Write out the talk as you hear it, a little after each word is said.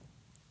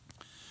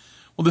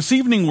Well, this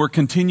evening we're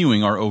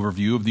continuing our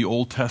overview of the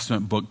Old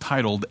Testament book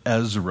titled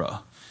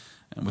Ezra.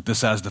 And with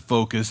this as the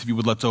focus, if you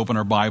would, let's open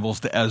our Bibles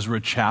to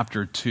Ezra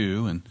chapter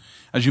 2. And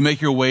as you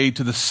make your way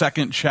to the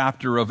second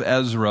chapter of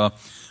Ezra,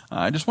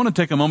 I just want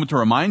to take a moment to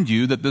remind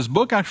you that this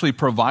book actually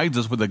provides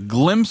us with a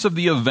glimpse of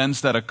the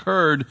events that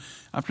occurred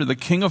after the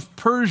king of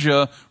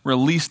Persia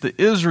released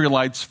the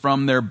Israelites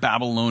from their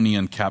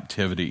Babylonian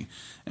captivity.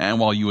 And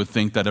while you would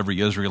think that every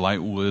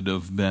Israelite would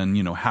have been,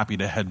 happy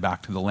to head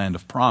back to the land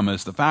of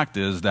promise, the fact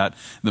is that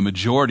the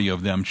majority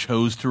of them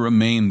chose to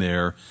remain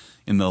there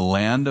in the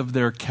land of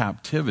their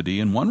captivity.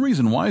 And one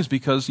reason why is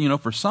because,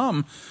 for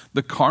some,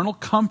 the carnal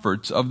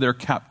comforts of their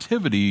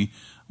captivity,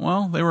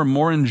 well, they were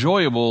more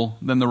enjoyable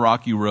than the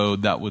rocky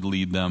road that would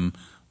lead them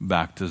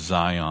back to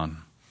Zion.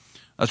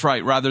 That's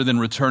right, rather than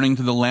returning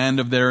to the land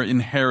of their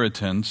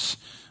inheritance,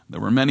 there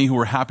were many who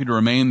were happy to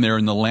remain there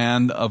in the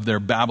land of their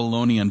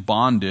Babylonian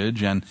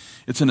bondage, and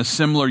it's in a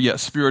similar yet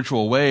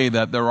spiritual way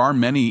that there are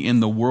many in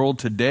the world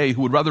today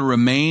who would rather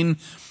remain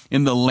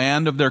in the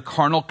land of their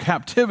carnal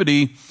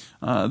captivity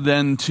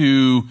than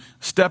to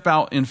step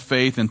out in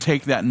faith and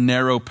take that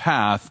narrow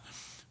path,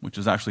 which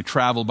is actually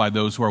traveled by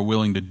those who are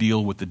willing to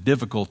deal with the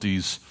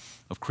difficulties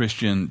of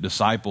Christian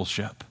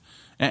discipleship.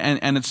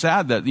 And it's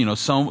sad that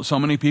so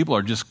many people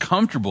are just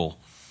comfortable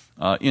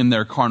in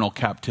their carnal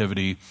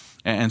captivity.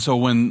 And so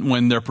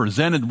when they're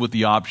presented with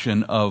the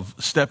option of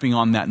stepping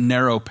on that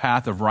narrow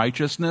path of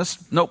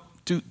righteousness, nope,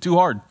 too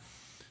hard,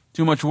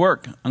 too much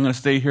work. I'm going to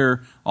stay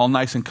here all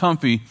nice and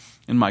comfy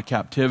in my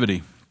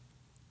captivity.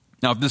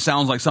 Now, if this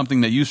sounds like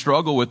something that you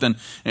struggle with, then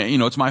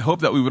it's my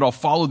hope that we would all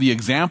follow the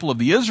example of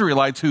the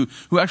Israelites who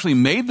actually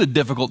made the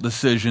difficult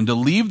decision to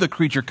leave the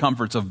creature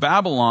comforts of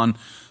Babylon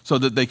so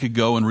that they could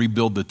go and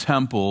rebuild the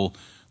temple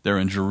there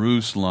in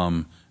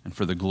Jerusalem and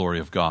for the glory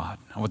of God.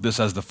 Now, with this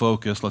as the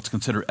focus, let's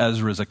consider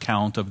Ezra's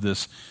account of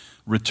this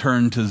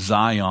return to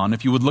Zion.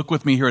 If you would look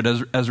with me here at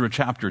Ezra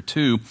chapter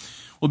 2,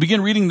 we'll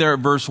begin reading there at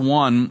verse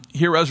 1.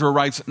 Here Ezra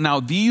writes, "Now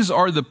these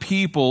are the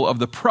people of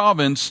the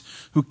province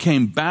who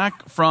came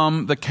back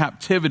from the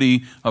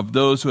captivity of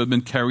those who had been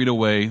carried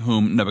away,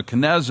 whom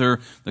Nebuchadnezzar,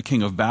 the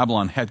king of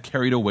Babylon, had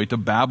carried away to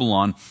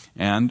Babylon,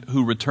 and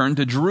who returned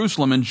to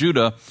Jerusalem and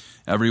Judah,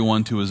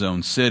 everyone to his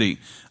own city.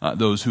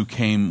 Those who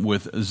came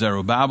with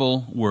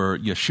Zerubbabel were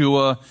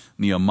Yeshua,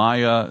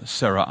 Nehemiah,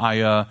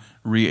 Seraiah,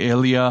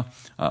 Realiah,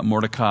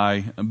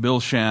 Mordecai,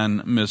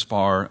 Bilshan,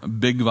 Mispar,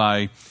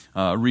 Bigvai,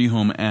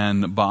 Rehum,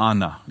 and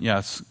Baanah." Yeah,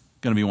 it's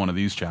going to be one of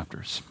these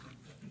chapters.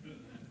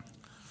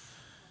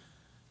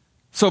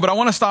 But I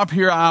want to stop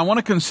here. I want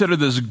to consider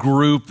this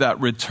group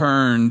that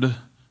returned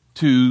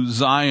to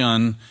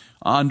Zion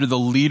under the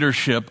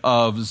leadership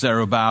of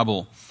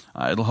Zerubbabel.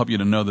 It'll help you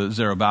to know that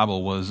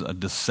Zerubbabel was a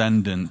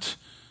descendant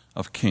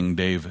of King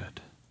David.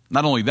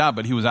 Not only that,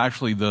 but he was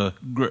actually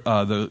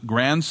the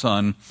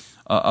grandson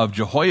of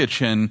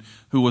Jehoiachin,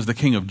 who was the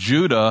king of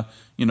Judah,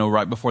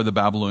 right before the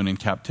Babylonian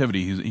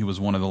captivity. He was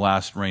one of the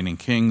last reigning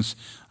kings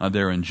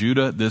there in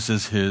Judah. This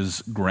is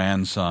his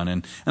grandson.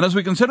 And as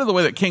we consider the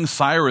way that King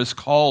Cyrus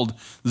called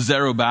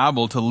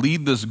Zerubbabel to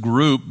lead this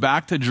group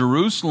back to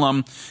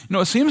Jerusalem,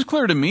 it seems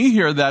clear to me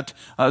here that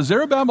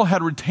Zerubbabel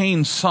had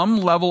retained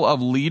some level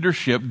of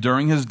leadership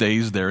during his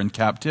days there in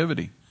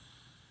captivity.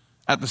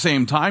 At the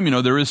same time,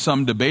 there is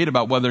some debate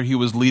about whether he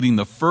was leading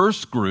the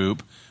first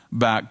group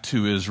back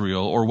to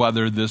Israel or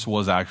whether this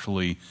was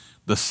actually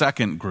the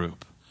second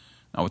group.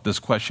 Now, with this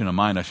question in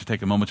mind, I should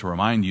take a moment to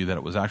remind you that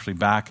it was actually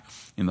back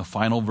in the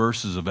final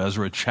verses of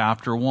Ezra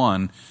chapter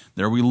 1.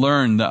 There we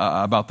learned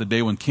about the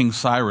day when King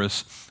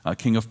Cyrus,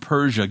 king of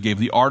Persia, gave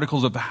the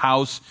articles of the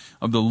house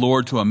of the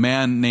Lord to a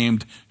man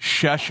named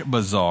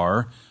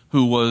Sheshbazzar,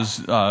 who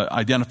was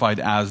identified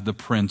as the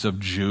prince of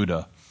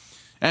Judah.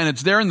 And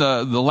it's there in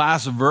the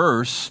last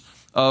verse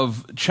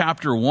of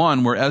chapter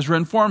 1 where Ezra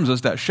informs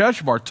us that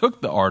Sheshbazzar took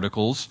the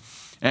articles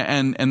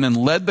and then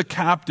led the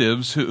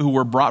captives who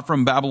were brought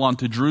from Babylon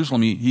to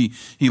Jerusalem. He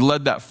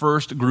led that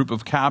first group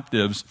of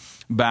captives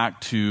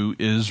back to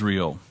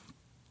Israel.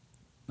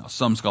 Now,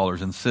 some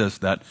scholars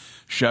insist that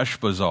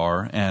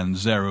Sheshbazzar and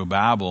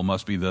Zerubbabel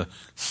must be the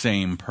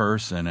same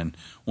person. And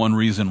one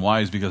reason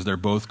why is because they're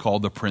both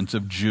called the Prince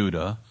of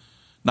Judah.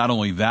 Not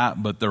only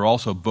that, but they're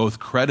also both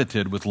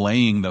credited with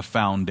laying the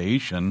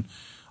foundation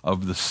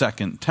of the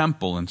second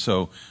temple. And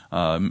so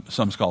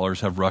some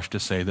scholars have rushed to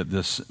say that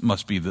this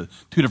must be the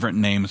two different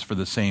names for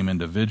the same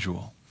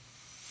individual.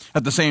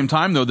 At the same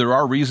time, though, there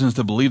are reasons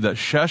to believe that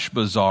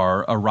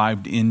Sheshbazzar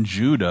arrived in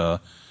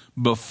Judah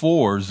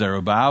before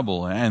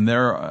Zerubbabel. And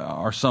there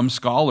are some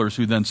scholars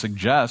who then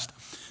suggest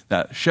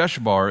that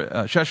Sheshbazzar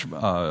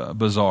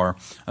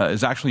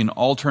is actually an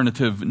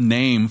alternative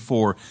name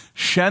for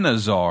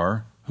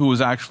Shenazar, who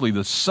was actually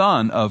the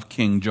son of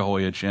King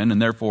Jehoiachin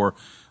and therefore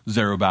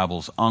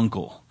Zerubbabel's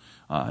uncle.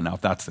 Now,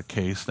 if that's the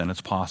case, then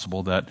it's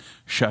possible that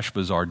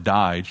Sheshbazzar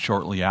died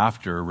shortly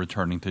after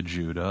returning to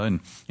Judah.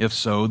 And if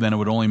so, then it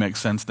would only make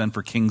sense then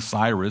for King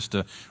Cyrus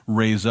to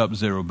raise up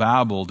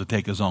Zerubbabel to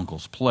take his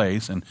uncle's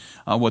place. And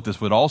what this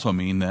would also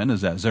mean then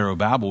is that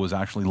Zerubbabel was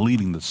actually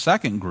leading the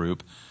second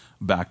group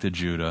back to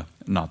Judah,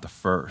 not the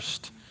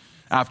first.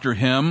 After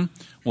him,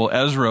 well,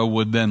 Ezra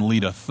would then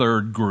lead a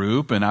third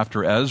group, and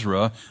after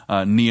Ezra,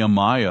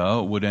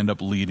 Nehemiah would end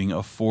up leading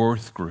a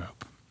fourth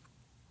group.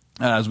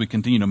 As we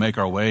continue to make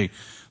our way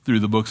through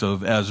the books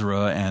of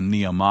Ezra and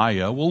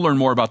Nehemiah, we'll learn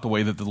more about the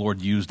way that the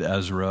Lord used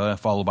Ezra,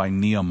 followed by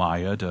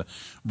Nehemiah, to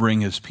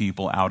bring his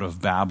people out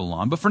of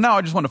Babylon. But for now,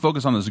 I just want to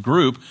focus on this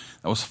group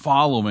that was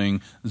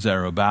following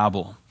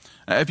Zerubbabel.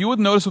 If you would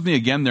notice with me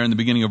again there in the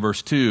beginning of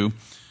verse 2,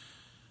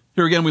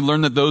 here again we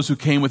learn that those who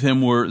came with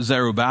him were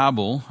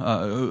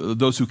Zerubbabel.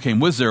 Those who came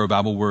with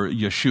Zerubbabel were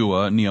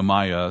Yeshua,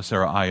 Nehemiah,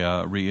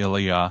 Seraiah,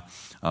 Reeliah,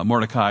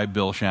 Mordecai,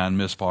 Bilshan,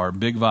 Mispar,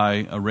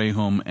 Bigvai,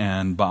 Rehum,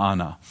 and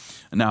Baana.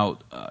 Now,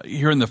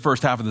 here in the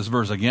first half of this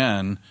verse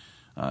again,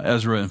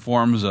 Ezra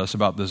informs us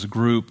about this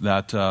group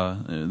that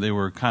they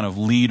were kind of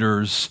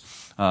leaders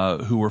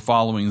who were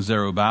following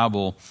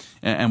Zerubbabel.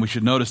 And we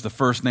should notice the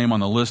first name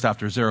on the list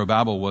after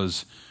Zerubbabel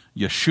was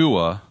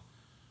Yeshua.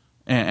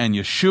 And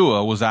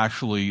Yeshua was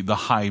actually the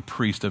high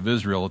priest of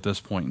Israel at this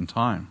point in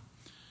time.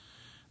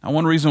 Now,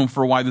 one reason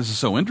for why this is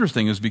so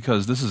interesting is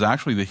because this is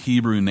actually the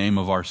Hebrew name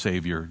of our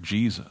Savior,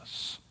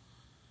 Jesus.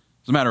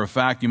 As a matter of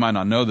fact, you might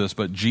not know this,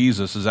 but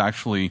Jesus is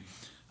actually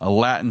a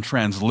Latin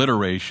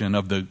transliteration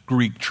of the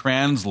Greek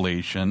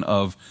translation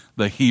of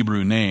the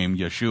Hebrew name,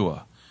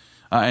 Yeshua.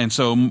 And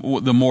so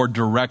the more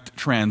direct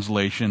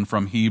translation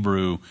from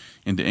Hebrew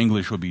into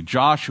English would be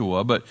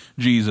Joshua, but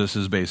Jesus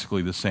is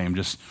basically the same,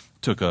 just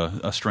took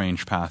a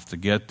strange path to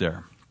get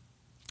there.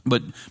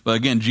 But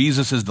again,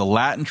 Jesus is the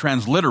Latin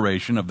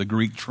transliteration of the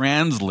Greek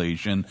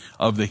translation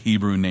of the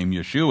Hebrew name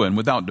Yeshua. And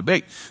without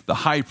debate, the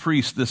high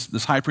priest,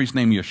 this high priest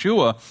named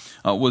Yeshua,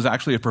 was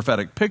actually a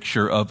prophetic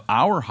picture of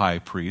our high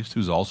priest,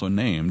 who's also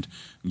named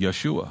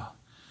Yeshua.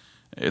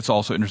 It's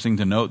also interesting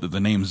to note that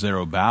the name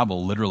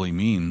Zerubbabel literally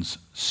means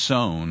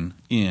sown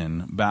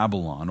in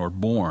Babylon, or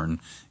born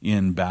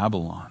in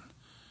Babylon.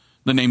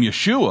 The name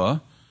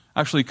Yeshua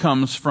actually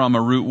comes from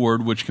a root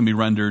word which can be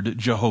rendered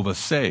Jehovah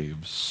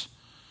saves.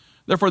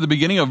 Therefore, the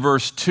beginning of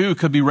verse 2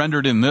 could be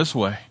rendered in this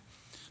way.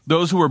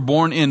 Those who were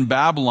born in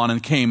Babylon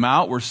and came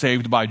out were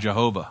saved by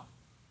Jehovah.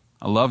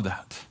 I love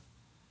that.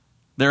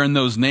 There in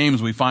those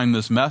names we find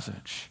this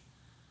message.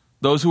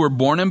 Those who were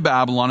born in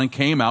Babylon and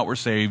came out were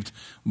saved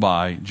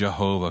by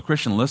Jehovah.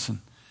 Christian,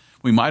 listen.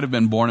 We might have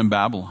been born in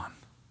Babylon.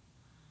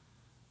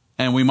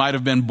 And we might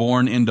have been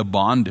born into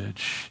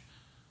bondage.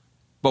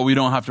 But we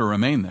don't have to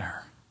remain there.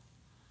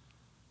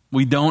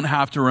 We don't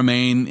have to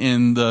remain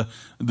in the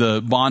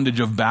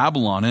bondage of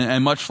Babylon.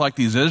 And much like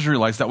these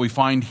Israelites that we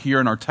find here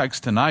in our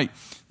text tonight,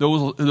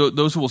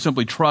 those who will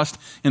simply trust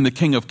in the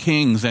King of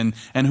Kings and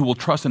who will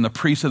trust in the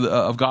priest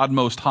of God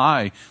Most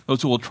High,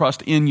 those who will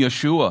trust in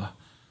Yeshua,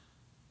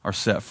 are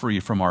set free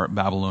from our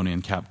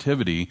Babylonian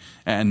captivity.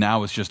 And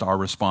now it's just our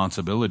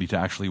responsibility to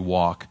actually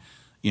walk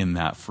in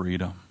that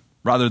freedom.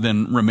 Rather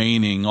than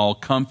remaining all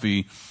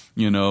comfy,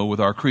 with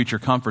our creature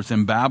comforts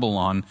in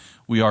Babylon,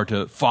 we are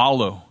to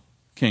follow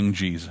King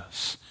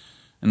Jesus.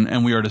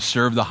 And we are to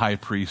serve the high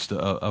priest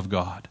of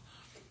God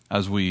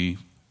as we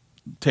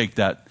take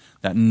that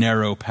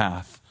narrow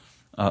path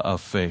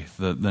of faith,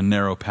 the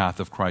narrow path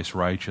of Christ's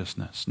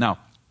righteousness. Now,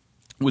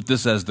 with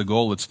this as the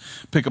goal, let's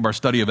pick up our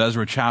study of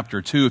Ezra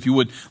chapter 2. If you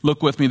would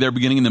look with me there,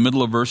 beginning in the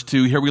middle of verse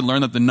 2. Here we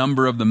learn that the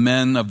number of the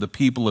men of the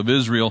people of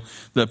Israel,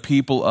 the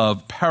people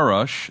of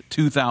Parash,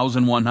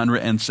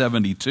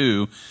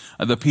 2,172,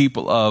 the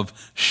people of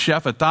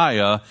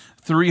Shephatiah,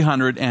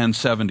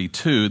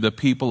 372, the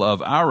people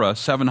of Ara,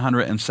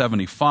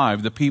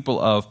 775, the people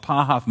of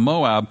Pahath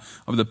Moab,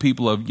 of the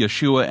people of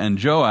Yeshua and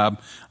Joab,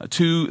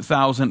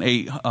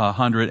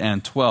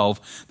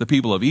 2,812, the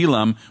people of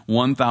Elam,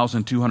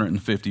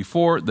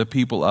 1,254, the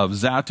people of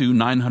Zatu,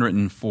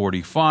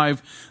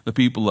 945, the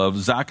people of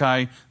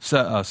Zakai,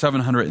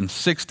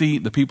 760,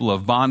 the people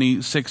of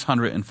Bani,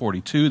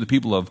 642, the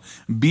people of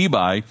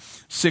Bebai,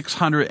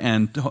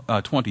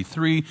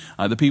 623,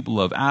 the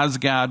people of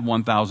Azgad,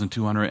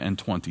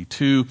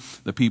 1,222,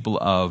 the people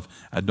of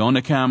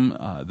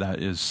Adonikam,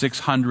 that is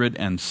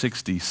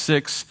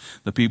 666,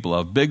 the people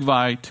of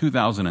Bigvai,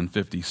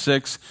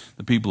 2,056,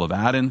 the people of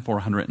Adon,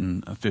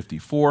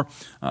 454,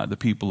 the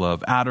people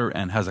of Adar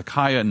and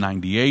Hezekiah,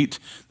 98,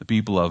 the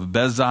people of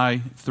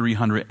Bezai,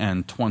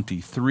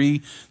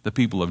 323, the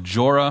people of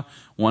Jorah,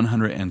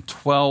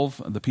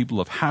 112, the people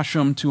of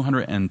Hashem,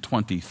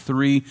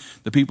 223,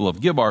 the people of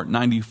Gibart,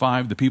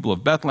 95, the people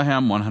of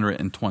Bethlehem,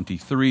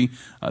 123,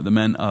 the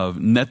men of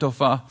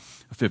Netophah,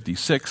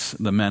 56,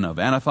 the men of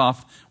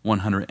Anathoth,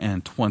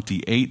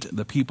 128,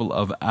 the people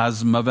of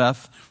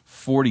Azmaveth,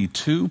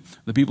 42,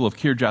 the people of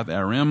Kirjath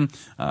Arim,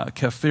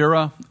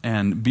 Kephirah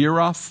and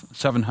Beeroth,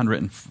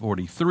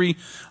 743,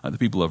 the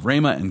people of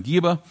Ramah and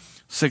Geba,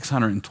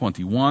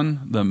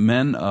 621, the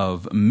men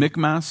of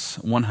Michmas,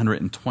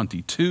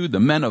 122, the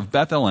men of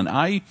Bethel and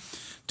Ai,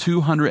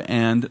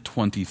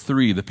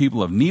 223, the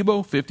people of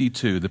Nebo,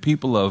 52, the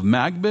people of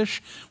Magbish,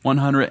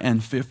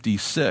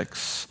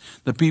 156,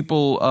 the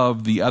people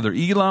of the other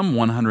Elam,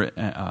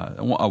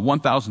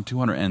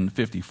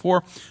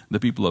 1,254, the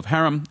people of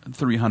Haram,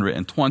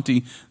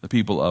 320, the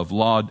people of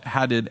Lod,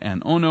 Hadid,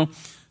 and Ono,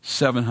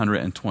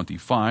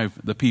 725.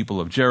 The people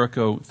of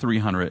Jericho,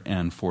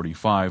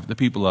 345. The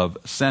people of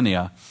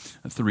Senia,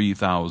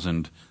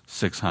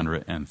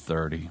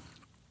 3,630.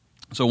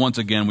 So once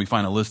again, we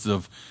find a list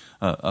of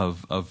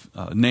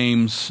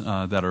names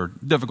that are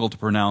difficult to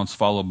pronounce,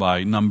 followed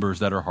by numbers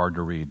that are hard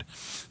to read.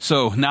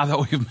 So now that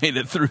we've made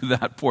it through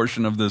that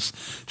portion of this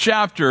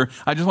chapter,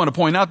 I just want to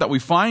point out that we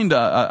find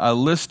a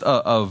list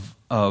of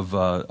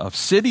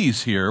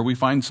cities here. We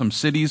find some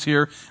cities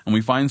here, and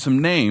we find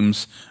some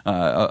names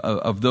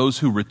of those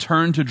who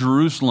returned to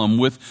Jerusalem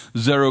with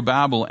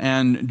Zerubbabel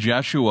and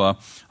Jeshua.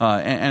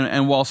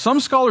 And while some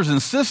scholars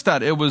insist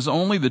that it was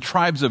only the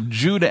tribes of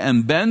Judah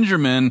and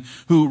Benjamin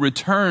who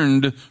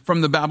returned from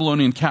the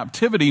Babylonian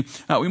captivity,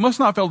 we must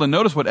not fail to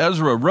notice what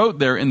Ezra wrote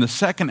there in the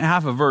second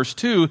half of verse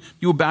 2.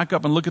 You will back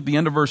up and look at the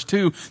end of verse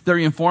 2. There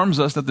he informs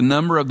us that the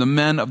number of the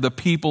men of the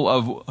people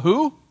of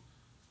who?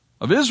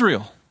 Of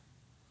Israel.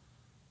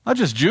 Not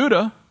just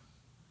Judah,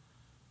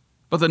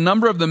 but the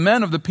number of the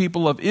men of the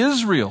people of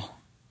Israel.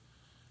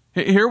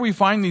 Here we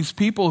find these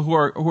people who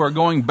are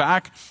going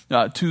back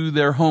to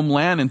their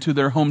homeland and to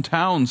their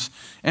hometowns.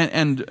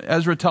 And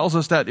Ezra tells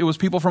us that it was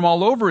people from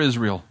all over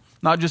Israel,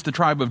 not just the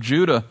tribe of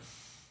Judah,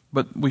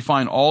 but we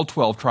find all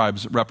 12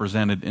 tribes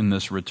represented in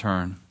this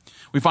return.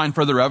 We find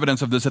further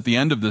evidence of this at the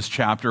end of this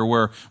chapter,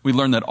 where we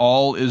learn that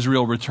all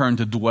Israel returned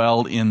to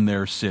dwell in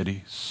their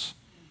cities.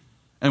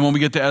 And when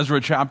we get to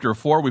Ezra chapter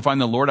 4, we find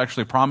the Lord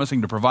actually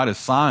promising to provide a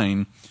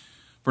sign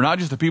for not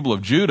just the people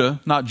of Judah,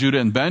 not Judah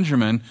and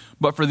Benjamin,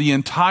 but for the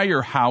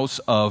entire house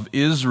of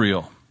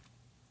Israel.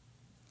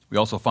 We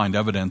also find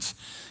evidence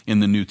in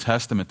the New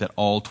Testament that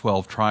all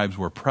 12 tribes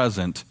were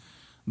present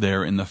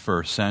there in the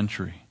first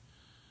century.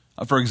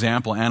 For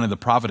example, Anna the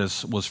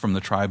prophetess was from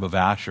the tribe of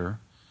Asher.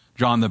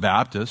 John the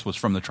Baptist was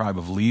from the tribe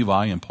of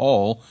Levi, and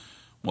Paul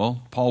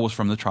was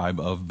from the tribe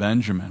of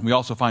Benjamin. We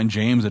also find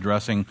James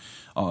addressing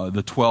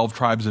the 12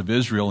 tribes of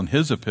Israel in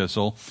his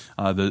epistle.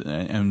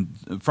 And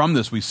from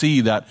this we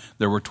see that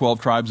there were 12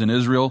 tribes in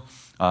Israel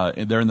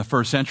there in the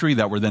first century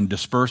that were then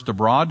dispersed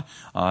abroad.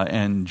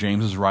 And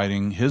James is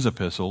writing his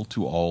epistle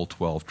to all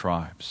 12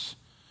 tribes.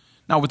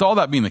 Now, with all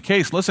that being the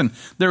case, listen,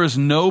 there is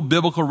no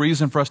biblical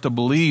reason for us to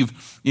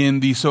believe in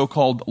the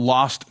so-called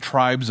lost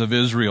tribes of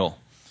Israel.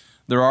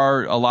 There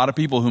are a lot of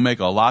people who make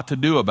a lot to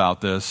do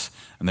about this,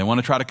 and they want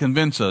to try to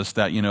convince us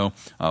that,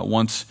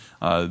 once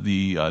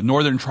the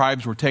northern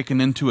tribes were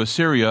taken into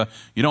Assyria,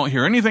 you don't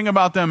hear anything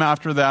about them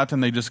after that,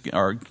 and they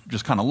are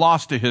kind of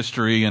lost to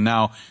history, and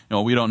now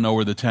we don't know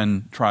where the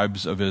 10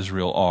 tribes of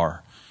Israel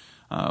are.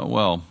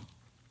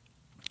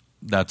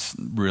 That's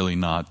really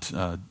not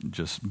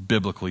just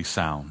biblically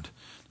sound.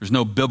 There's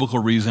no biblical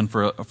reason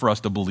for us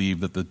to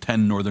believe that the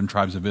 10 northern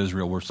tribes of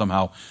Israel were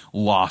somehow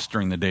lost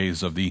during the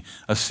days of the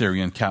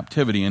Assyrian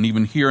captivity. And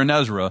even here in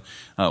Ezra,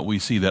 we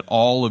see that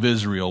all of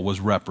Israel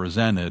was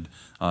represented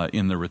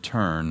in the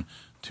return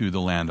to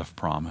the land of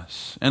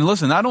promise. And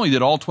listen, not only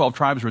did all 12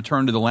 tribes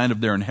return to the land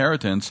of their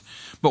inheritance,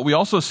 but we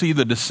also see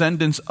the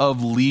descendants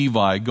of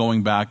Levi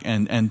going back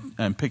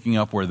and picking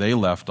up where they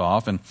left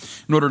off. And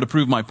in order to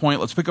prove my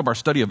point, let's pick up our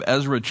study of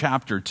Ezra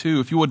chapter 2.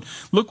 If you would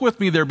look with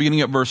me there beginning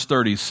at verse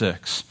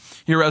 36.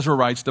 Here Ezra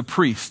writes, the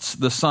priests,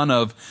 the son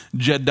of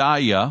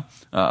Jedaiah,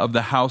 of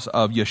the house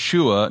of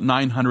Yeshua,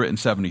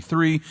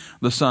 973,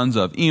 the sons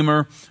of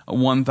Emer,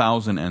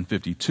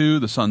 1,052,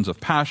 the sons of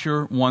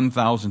Pashur,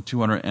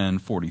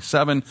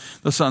 1,247,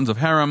 the sons of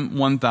Haram,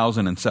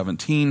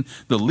 1,017,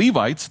 the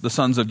Levites, the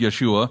sons of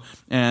Yeshua,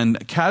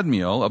 and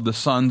Kadmiel of the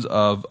sons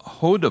of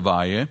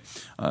Hodaviah,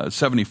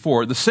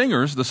 74, the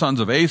singers, the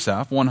sons of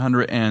Asaph,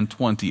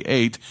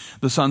 128,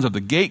 the sons of the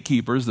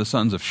gatekeepers, the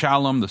sons of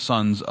Shallum, the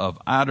sons of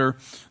Adar,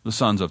 the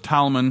sons of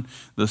Talmon,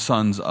 the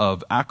sons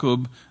of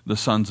Akub, the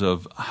sons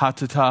of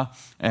Hatita,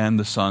 and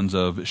the sons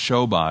of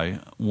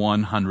Shobai,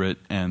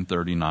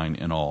 139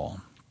 in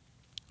all.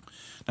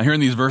 Now here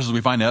in these verses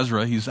we find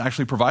Ezra, he's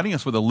actually providing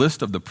us with a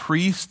list of the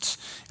priests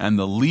and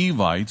the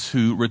Levites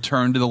who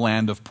returned to the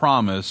land of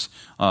promise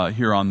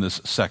here on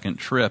this second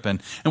trip.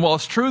 And while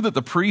it's true that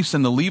the priests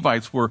and the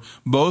Levites were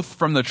both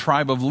from the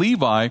tribe of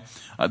Levi,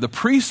 the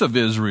priests of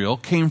Israel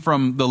came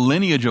from the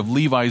lineage of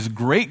Levi's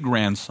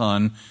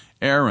great-grandson,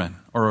 Aaron,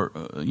 or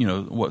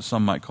what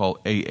some might call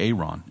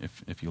Aaron,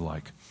 if you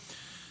like.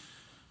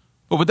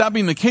 But with that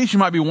being the case, you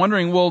might be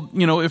wondering,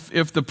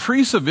 if the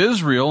priests of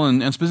Israel,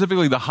 and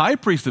specifically the high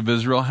priest of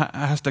Israel,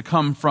 has to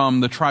come from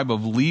the tribe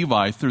of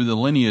Levi through the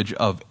lineage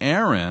of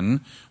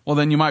Aaron, well,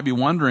 then you might be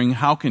wondering,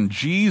 how can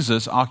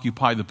Jesus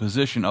occupy the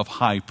position of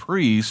high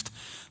priest,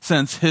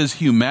 since his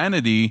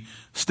humanity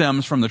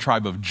stems from the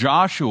tribe of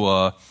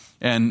Joshua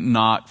and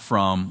not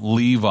from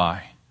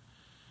Levi?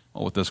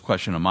 Well, with this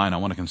question in mind, I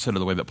want to consider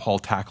the way that Paul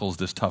tackles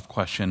this tough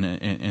question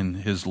in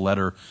his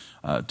letter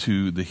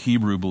to the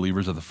Hebrew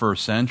believers of the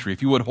first century.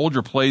 If you would, hold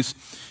your place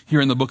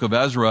here in the book of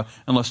Ezra,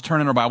 and let's turn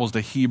in our Bibles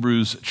to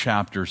Hebrews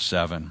chapter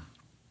 7.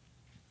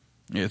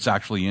 It's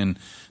actually in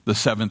the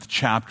 7th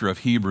chapter of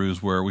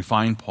Hebrews where we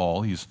find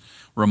Paul. He's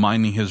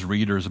reminding his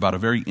readers about a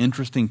very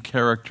interesting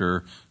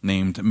character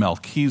named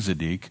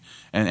Melchizedek.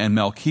 And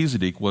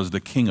Melchizedek was the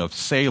king of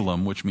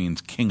Salem, which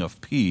means king of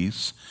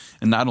peace.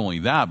 And not only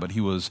that, but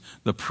he was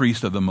the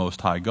priest of the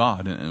Most High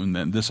God.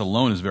 And this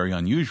alone is very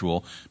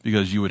unusual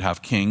because you would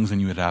have kings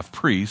and you would have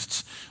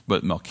priests,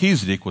 but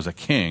Melchizedek was a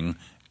king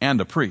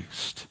and a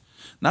priest.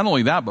 Not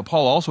only that, but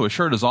Paul also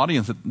assured his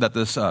audience that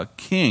this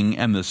king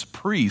and this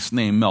priest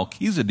named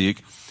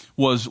Melchizedek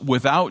was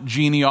without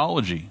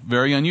genealogy.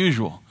 Very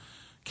unusual.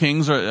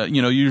 Kings are,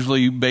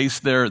 usually base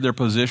their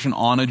position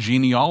on a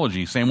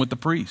genealogy. Same with the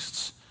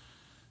priests.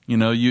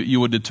 You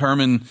would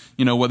determine,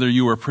 whether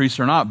you were a priest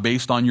or not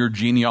based on your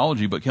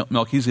genealogy, but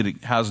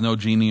Melchizedek has no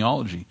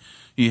genealogy.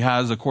 He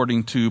has,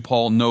 according to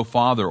Paul, no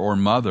father or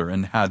mother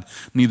and had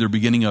neither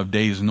beginning of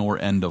days nor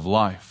end of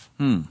life.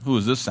 Who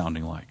is this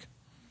sounding like?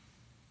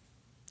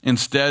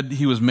 Instead,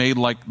 he was made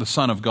like the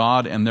Son of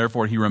God, and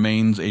therefore he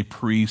remains a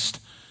priest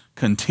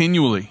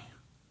continually.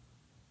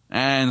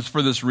 And it's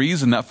for this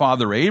reason that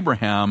Father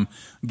Abraham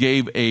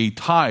gave a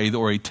tithe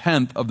or a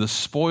tenth of the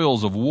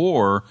spoils of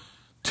war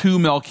to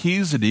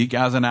Melchizedek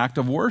as an act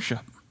of worship.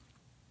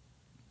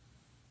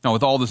 Now,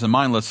 with all this in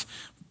mind, let's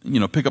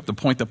pick up the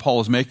point that Paul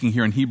is making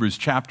here in Hebrews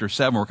chapter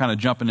 7. We're kind of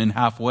jumping in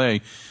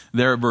halfway.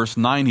 There at verse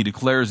 9, he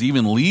declares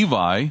even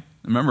Levi,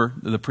 remember,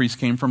 the priest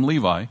came from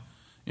Levi,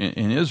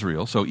 in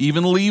Israel. So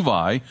even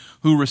Levi,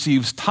 who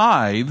receives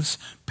tithes,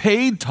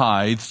 paid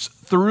tithes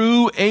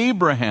through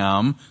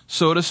Abraham,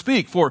 so to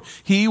speak, for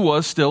he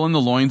was still in the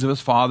loins of his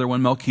father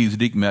when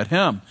Melchizedek met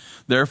him.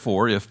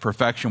 Therefore, if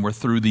perfection were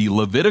through the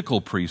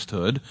Levitical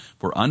priesthood,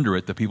 for under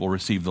it the people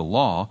received the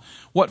law,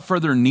 what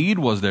further need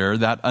was there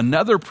that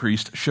another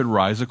priest should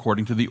rise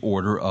according to the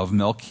order of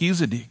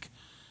Melchizedek,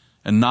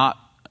 and not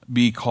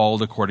be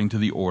called according to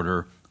the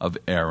order of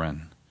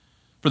Aaron?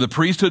 For the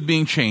priesthood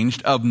being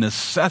changed, of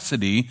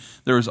necessity,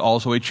 there is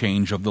also a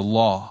change of the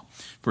law.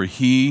 For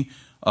he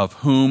of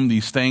whom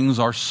these things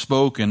are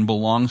spoken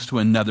belongs to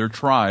another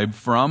tribe,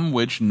 from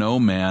which no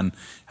man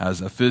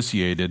has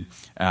officiated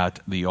at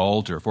the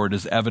altar. For it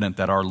is evident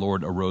that our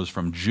Lord arose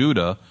from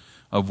Judah,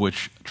 of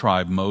which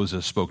tribe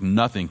Moses spoke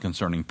nothing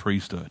concerning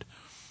priesthood.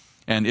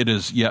 And it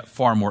is yet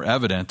far more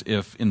evident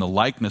if in the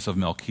likeness of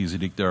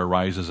Melchizedek there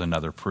arises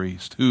another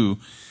priest, who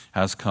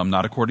has come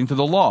not according to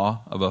the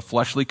law of a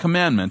fleshly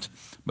commandment,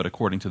 but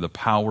according to the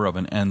power of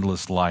an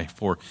endless life.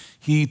 For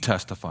he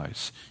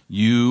testifies,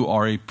 you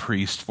are a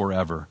priest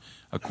forever,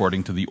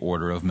 according to the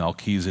order of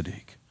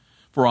Melchizedek.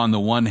 For on the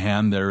one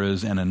hand, there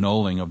is an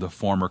annulling of the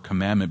former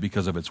commandment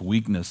because of its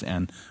weakness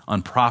and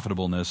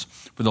unprofitableness,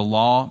 for the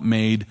law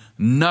made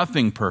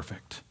nothing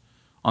perfect.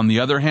 On the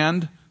other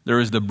hand, there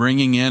is the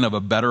bringing in of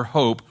a better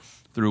hope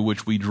through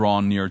which we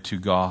draw near to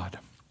God.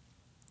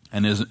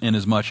 And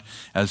inasmuch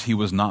as he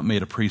was not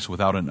made a priest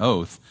without an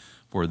oath,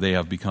 for they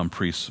have become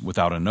priests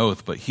without an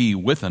oath, but he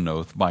with an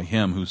oath by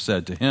him who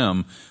said to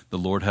him, the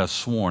Lord has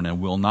sworn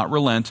and will not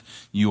relent,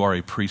 you are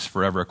a priest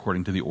forever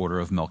according to the order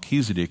of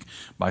Melchizedek.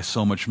 By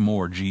so much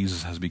more,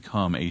 Jesus has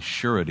become a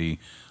surety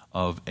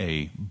of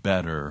a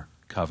better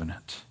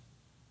covenant.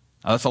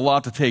 Now, that's a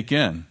lot to take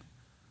in,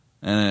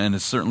 and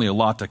it's certainly a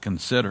lot to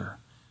consider.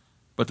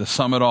 But to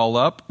sum it all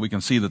up, we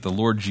can see that the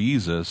Lord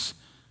Jesus,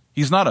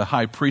 he's not a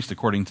high priest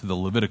according to the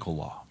Levitical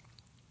law.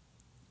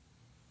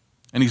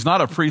 And he's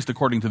not a priest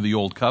according to the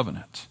Old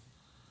Covenant.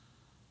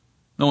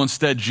 No,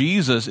 instead,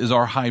 Jesus is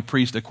our high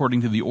priest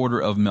according to the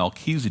order of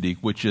Melchizedek,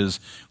 which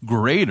is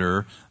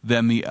greater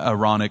than the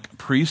Aaronic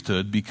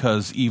priesthood,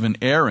 because even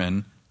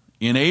Aaron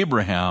in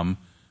Abraham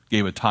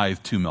gave a tithe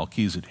to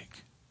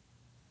Melchizedek.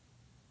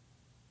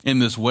 In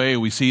this way,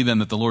 we see then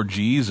that the Lord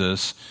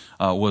Jesus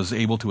was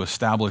able to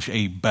establish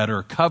a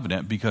better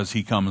covenant because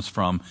he comes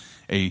from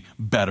a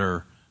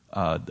better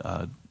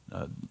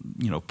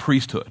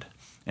priesthood.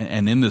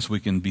 And in this, we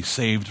can be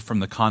saved from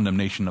the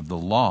condemnation of the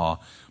law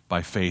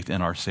by faith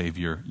in our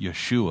Savior,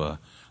 Yeshua,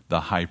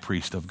 the high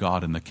priest of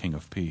God and the King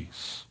of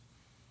peace.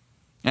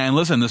 And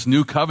listen, this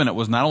new covenant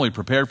was not only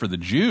prepared for the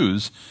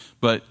Jews,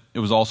 but it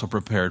was also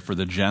prepared for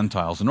the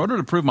Gentiles. In order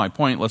to prove my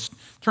point, let's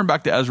turn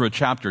back to Ezra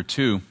chapter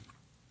 2.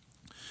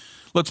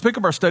 Let's pick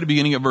up our study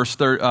beginning at verse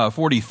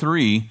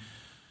 43.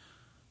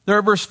 There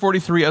at verse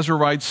 43, Ezra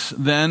writes,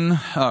 Then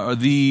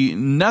the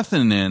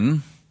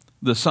Nethinim,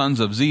 the sons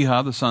of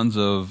Ziha, the sons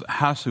of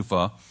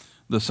Hasupha,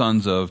 the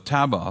sons of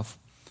Tabbath,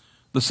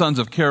 the sons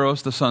of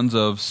Keros, the sons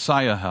of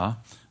Saiah,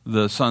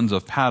 the sons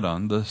of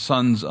Padon, the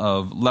sons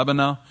of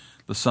Lebanah,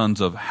 the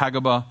sons of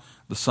Hagabah,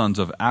 the sons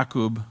of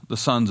Akub, the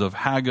sons of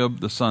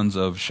Hagab, the sons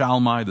of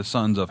Shalmai, the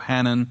sons of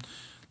Hanan,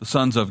 the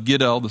sons of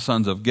Giddel, the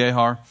sons of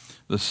Gehar,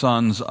 the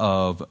sons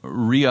of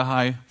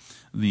Reahai,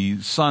 the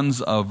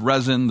sons of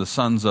Rezin, the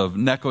sons of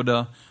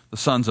Nekoda, the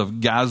sons of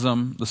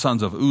Gazam, the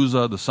sons of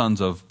Uzzah, the sons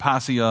of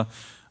Paseah,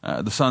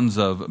 the sons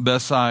of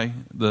Besai,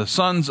 the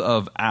sons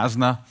of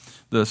Asna,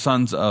 the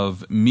sons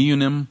of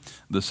Meunim,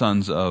 the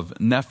sons of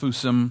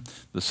Nephusim,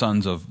 the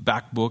sons of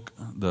Bakbuk,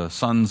 the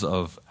sons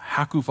of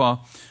Hakupha,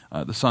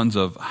 the sons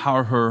of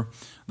Harhur,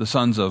 the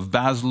sons of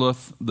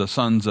Bazluth, the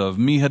sons of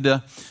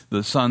Mehida,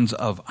 the sons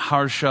of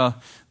Harsha,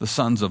 the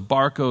sons of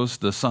Barkos,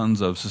 the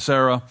sons of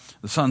Sisera,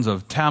 the sons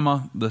of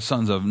Tamah, the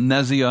sons of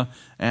Neziah,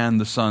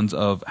 and the sons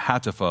of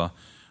Hatipha.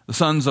 The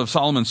sons of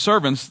Solomon's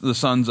servants, the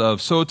sons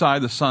of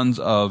Sotai, the sons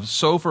of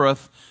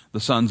Sophereth, the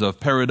sons of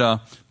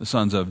Perida, the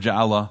sons of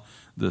Jala,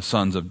 the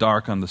sons of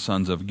Darkon, the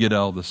sons of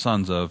Giddel, the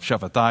sons of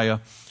Shephatiah,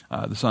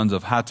 the sons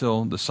of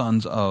Hatil, the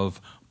sons of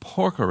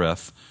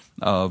Porkereth,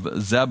 of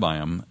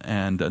Zebaim,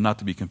 and not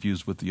to be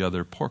confused with the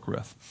other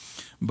Porkereth,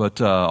 but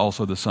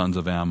also the sons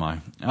of Ammi.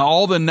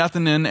 All the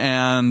Nethinim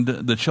and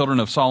the children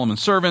of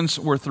Solomon's servants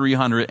were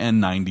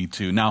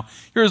 392. Now,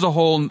 here's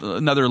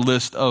another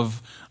list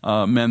of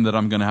men that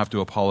I'm going to have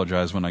to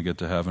apologize when I get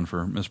to heaven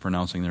for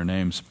mispronouncing their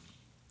names.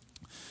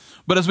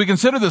 But as we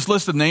consider this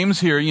list of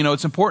names here,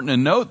 it's important to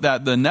note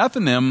that the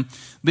Nethinim,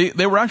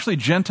 they were actually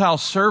Gentile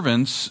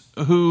servants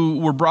who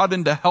were brought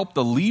in to help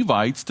the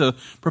Levites to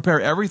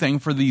prepare everything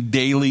for the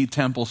daily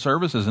temple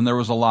services, and there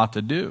was a lot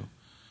to do.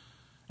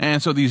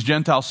 And so these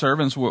Gentile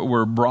servants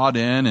were brought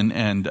in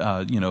and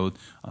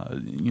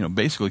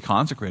basically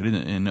consecrated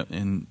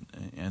and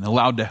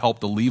allowed to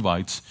help the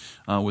Levites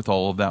with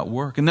all of that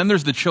work. And then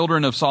there's the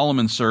children of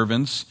Solomon's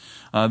servants.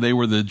 They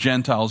were the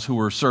Gentiles who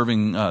were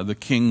serving the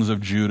kings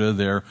of Judah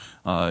there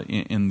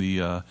in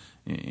the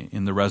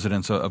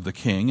residence of the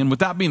king. And with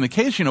that being the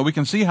case, we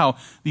can see how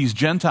these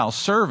Gentile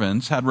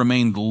servants had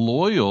remained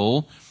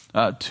loyal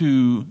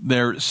to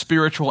their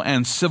spiritual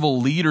and civil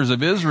leaders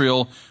of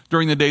Israel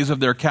during the days of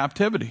their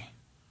captivity.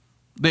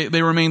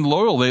 They remained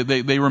loyal.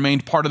 They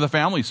remained part of the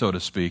family, so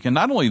to speak. And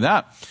not only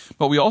that,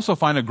 but we also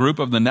find a group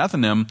of the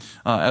Nethinim,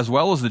 as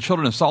well as the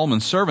children of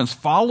Solomon's servants,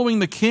 following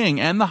the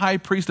king and the high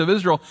priest of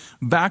Israel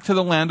back to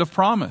the land of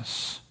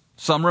promise.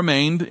 Some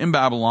remained in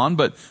Babylon,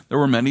 but there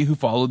were many who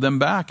followed them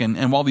back.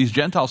 And while these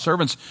Gentile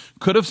servants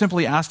could have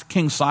simply asked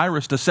King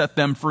Cyrus to set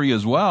them free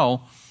as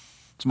well,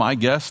 it's my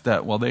guess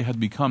that they had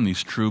become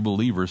these true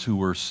believers who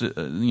were,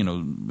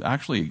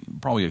 actually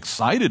probably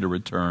excited to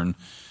return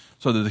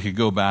so that they could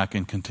go back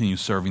and continue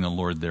serving the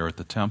Lord there at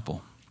the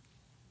temple.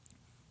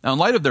 Now, in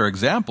light of their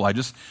example, I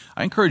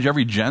encourage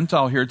every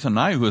Gentile here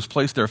tonight who has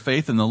placed their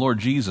faith in the Lord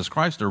Jesus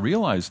Christ to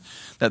realize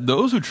that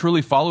those who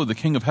truly follow the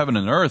King of heaven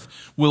and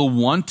earth will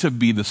want to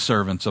be the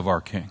servants of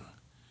our King.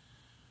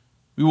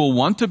 We will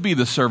want to be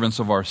the servants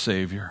of our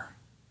Savior.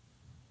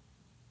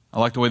 I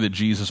like the way that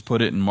Jesus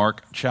put it in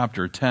Mark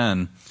chapter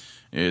 10.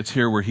 It's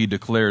here where he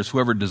declares,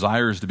 "Whoever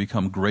desires to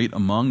become great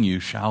among you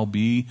shall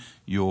be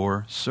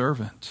your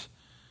servant.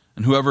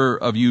 And whoever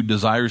of you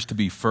desires to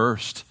be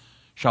first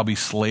shall be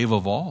slave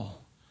of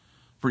all.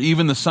 For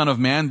even the Son of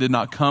Man did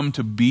not come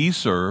to be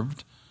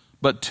served,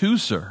 but to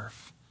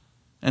serve,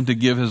 and to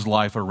give his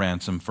life a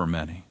ransom for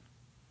many."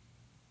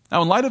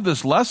 Now, in light of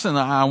this lesson,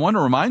 I want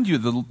to remind you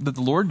that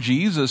the Lord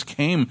Jesus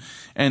came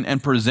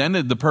and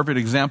presented the perfect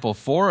example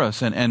for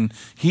us, and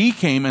he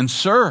came and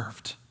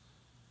served.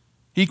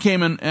 He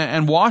came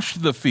and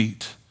washed the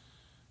feet.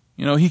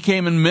 He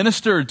came and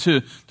ministered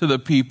to the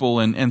people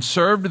and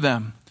served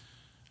them.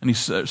 And he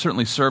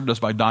certainly served us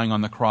by dying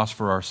on the cross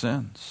for our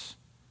sins.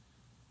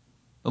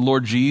 The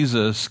Lord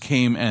Jesus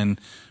came and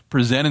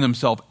presented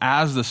himself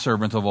as the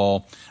servant of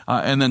all,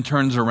 and then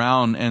turns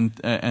around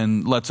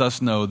and lets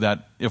us know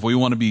that if we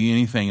want to be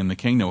anything in the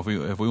kingdom,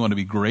 if we want to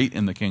be great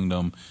in the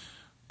kingdom,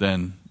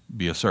 then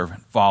be a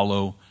servant.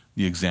 Follow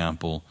the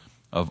example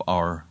of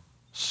our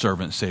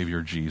servant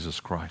Savior, Jesus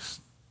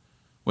Christ.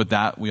 With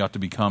that, we ought to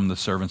become the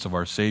servants of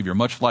our Savior,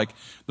 much like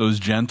those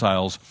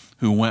Gentiles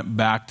who went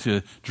back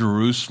to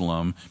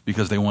Jerusalem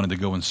because they wanted to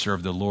go and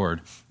serve the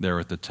Lord there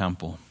at the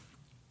temple.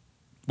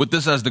 With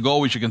this as the goal,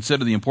 we should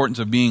consider the importance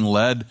of being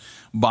led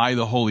by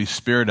the Holy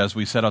Spirit as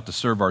we set out to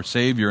serve our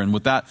Savior. And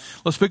with that,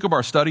 let's pick up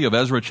our study of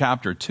Ezra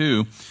chapter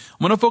 2. I'm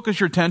going to focus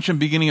your attention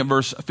beginning at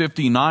verse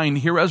 59.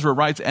 Here Ezra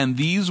writes, "And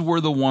these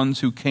were the ones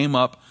who came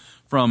up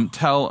from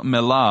Tel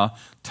Melah,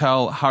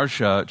 Tel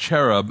Harsha,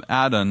 Cherub,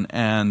 Adon,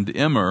 and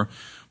Immer,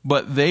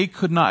 but they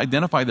could not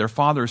identify their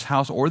father's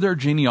house or their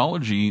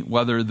genealogy,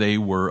 whether they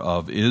were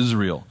of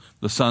Israel.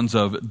 The sons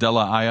of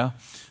Delaiah,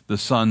 the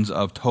sons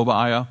of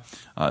Tobiah,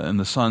 and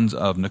the sons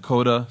of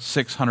Nekoda,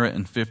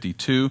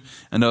 652.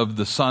 And of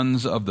the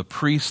sons of the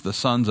priests, the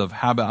sons of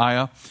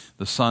Habaiah,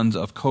 the sons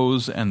of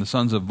Koz, and the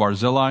sons of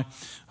Barzillai,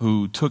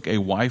 who took a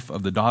wife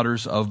of the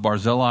daughters of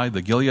Barzillai,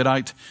 the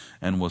Gileadite,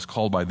 and was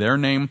called by their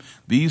name.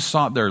 These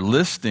sought their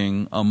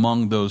listing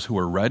among those who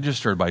were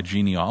registered by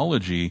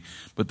genealogy,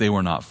 but they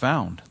were not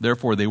found.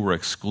 Therefore they were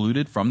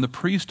excluded from the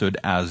priesthood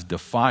as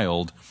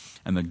defiled.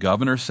 And the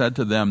governor said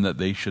to them that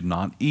they should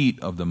not eat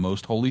of the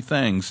most holy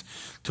things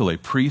till a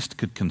priest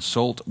could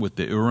consult with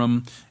the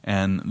Urim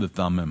and the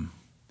Thummim."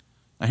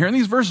 Now here in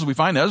these verses we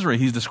find Ezra,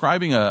 he's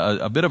describing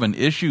a bit of an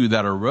issue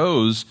that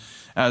arose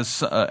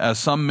as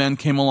some men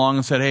came along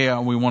and said, "Hey,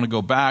 we want to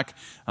go back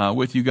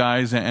with you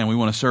guys and we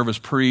want to serve as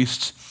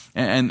priests."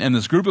 And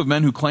this group of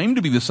men who claimed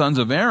to be the sons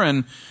of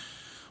Aaron,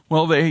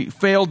 well, they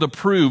failed to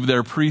prove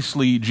their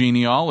priestly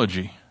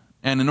genealogy.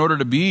 And in order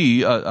to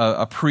be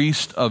a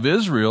priest of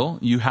Israel,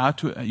 you had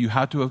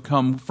to have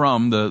come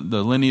from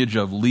the lineage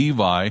of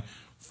Levi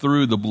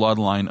through the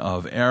bloodline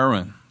of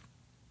Aaron.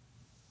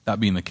 That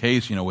being the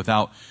case,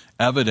 without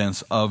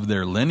evidence of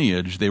their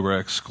lineage, they were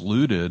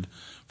excluded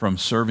from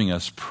serving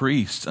as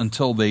priests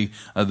until the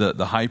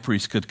high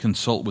priest could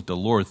consult with the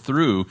Lord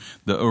through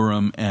the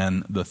Urim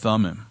and the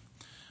Thummim.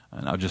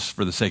 Now, just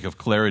for the sake of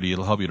clarity,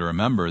 it'll help you to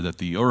remember that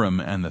the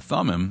Urim and the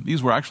Thummim,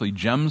 these were actually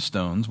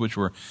gemstones which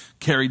were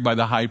carried by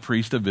the high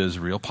priest of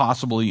Israel,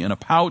 possibly in a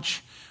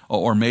pouch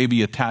or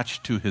maybe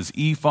attached to his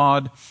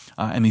ephod.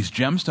 And these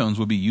gemstones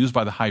would be used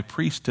by the high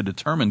priest to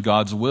determine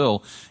God's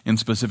will in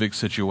specific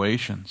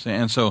situations.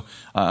 And so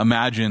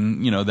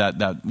imagine,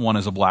 that one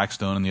is a black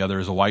stone and the other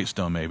is a white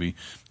stone maybe,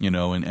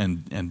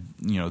 and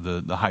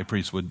the high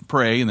priest would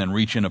pray and then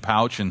reach in a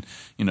pouch and,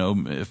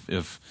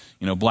 if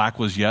black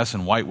was yes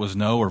and white was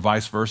no, or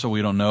vice versa,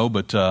 we don't know.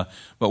 But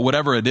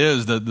whatever it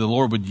is, the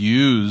Lord would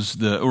use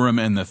the Urim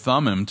and the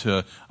Thummim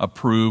to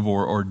approve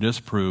or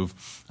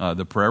disprove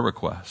the prayer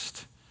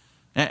request.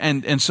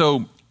 And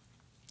so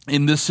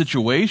in this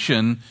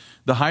situation,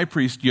 the high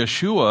priest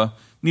Yeshua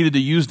needed to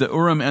use the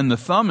Urim and the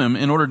Thummim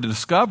in order to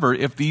discover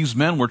if these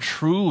men were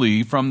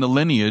truly from the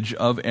lineage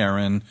of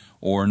Aaron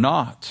or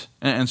not.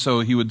 And so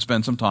he would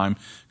spend some time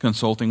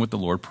consulting with the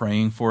Lord,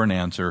 praying for an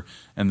answer,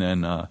 and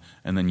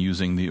then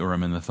using the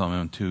Urim and the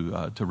Thummim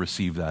to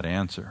receive that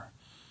answer.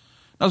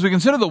 Now, as we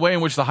consider the way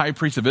in which the high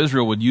priest of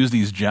Israel would use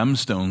these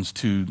gemstones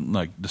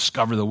to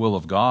discover the will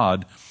of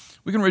God,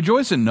 we can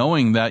rejoice in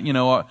knowing that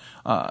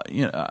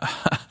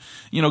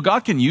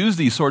God can use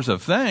these sorts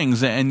of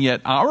things, and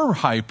yet our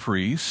high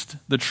priest,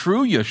 the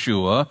true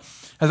Yeshua,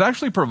 has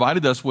actually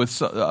provided us with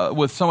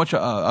so much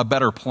a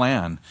better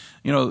plan.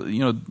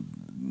 The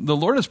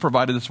Lord has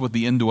provided us with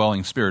the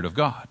indwelling Spirit of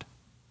God.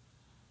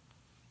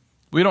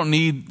 We don't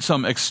need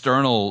some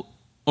external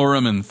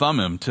Urim and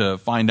Thummim to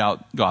find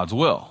out God's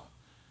will.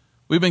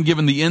 We've been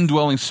given the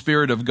indwelling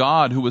Spirit of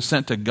God who was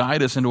sent to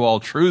guide us into all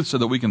truth so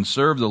that we can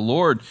serve the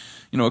Lord,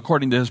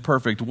 according to his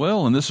perfect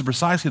will. And this is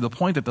precisely the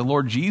point that the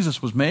Lord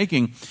Jesus was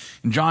making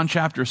in John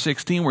chapter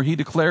 16, where he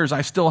declares,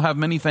 I still have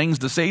many things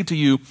to say to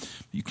you.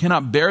 You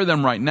cannot bear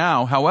them right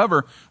now.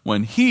 However,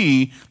 when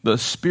he, the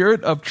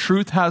Spirit of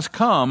truth, has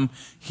come,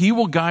 he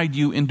will guide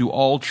you into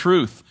all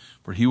truth.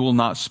 For he will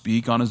not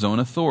speak on his own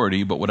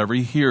authority, but whatever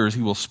he hears,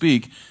 he will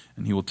speak,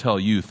 and he will tell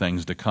you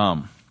things to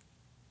come.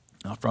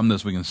 Now, from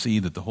this, we can see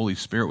that the Holy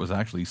Spirit was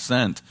actually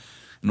sent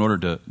in order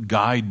to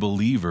guide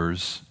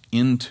believers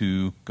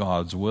into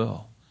God's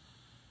will.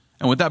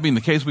 And with that being the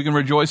case, we can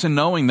rejoice in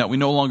knowing that we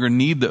no longer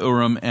need the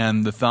Urim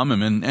and the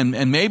Thummim.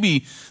 And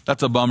maybe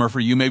that's a bummer for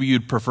you. Maybe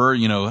you'd prefer,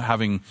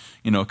 having,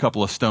 a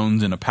couple of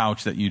stones in a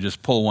pouch that you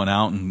just pull one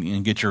out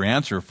and get your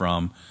answer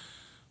from.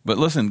 But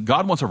listen,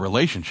 God wants a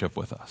relationship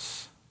with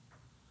us.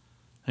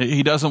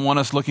 He doesn't want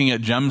us looking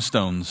at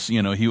gemstones.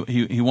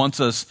 He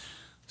wants us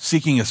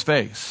seeking his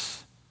face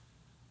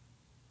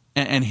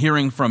and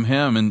hearing from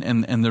him.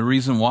 And the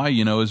reason why,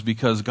 is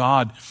because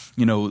God,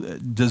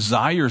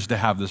 desires to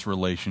have this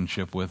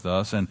relationship with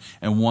us and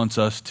wants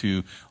us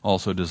to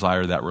also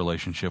desire that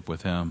relationship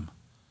with him.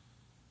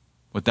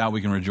 With that,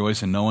 we can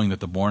rejoice in knowing that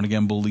the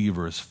born-again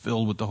believer is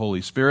filled with the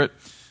Holy Spirit,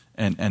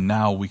 and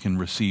now we can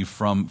receive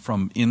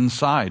from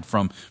inside,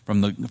 from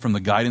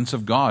the guidance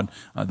of God,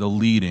 the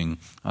leading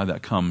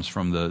that comes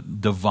from the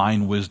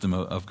divine wisdom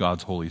of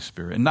God's Holy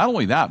Spirit. And not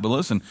only that, but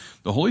listen,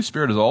 the Holy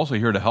Spirit is also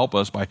here to help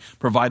us by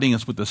providing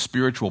us with the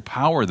spiritual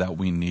power that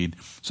we need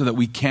so that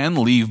we can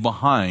leave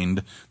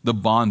behind the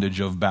bondage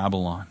of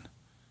Babylon.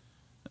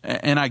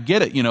 And I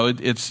get it,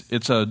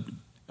 it's a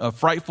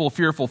frightful,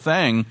 fearful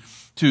thing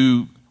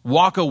to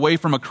walk away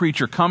from a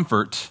creature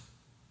comfort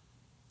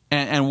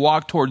and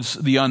walk towards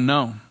the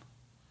unknown.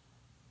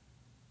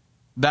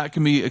 That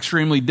can be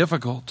extremely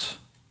difficult.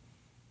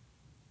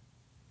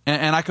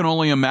 And I can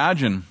only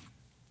imagine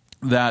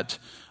that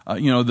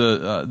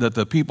that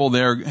the people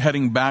there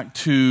heading back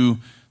to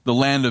the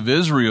land of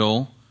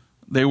Israel,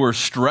 they were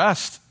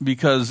stressed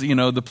because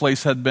the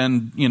place had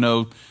been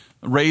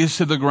razed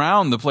to the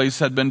ground. The place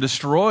had been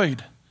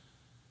destroyed.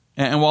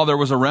 And while there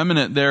was a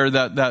remnant there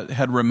that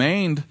had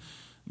remained,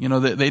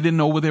 they didn't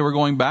know what they were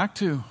going back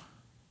to.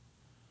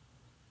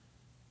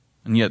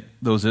 And yet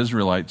those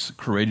Israelites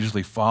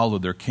courageously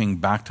followed their king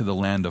back to the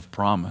land of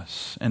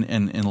promise. And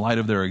in light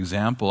of their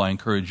example, I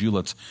encourage you,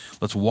 let's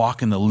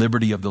walk in the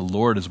liberty of the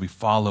Lord as we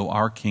follow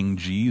our King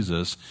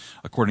Jesus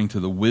according to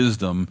the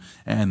wisdom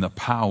and the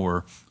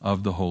power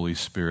of the Holy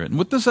Spirit. And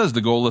with this as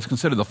the goal, let's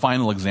consider the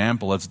final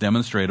example that's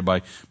demonstrated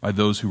by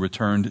those who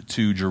returned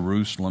to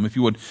Jerusalem. If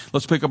you would,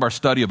 let's pick up our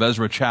study of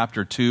Ezra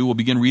chapter 2. We'll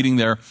begin reading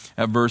there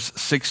at verse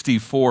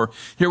 64.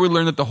 Here we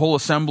learn that the whole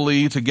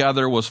assembly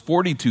together was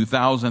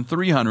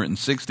 42,360,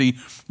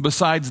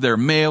 besides their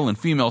male and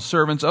female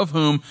servants, of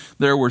whom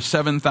there were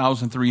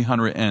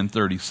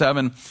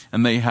 7,337,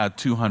 and they had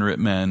 200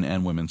 men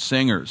and women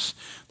singers.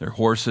 Their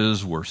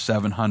horses were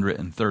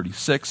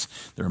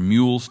 736, their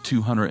mules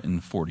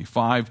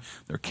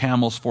 245, their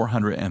camels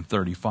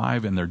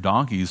 435, and their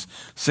donkeys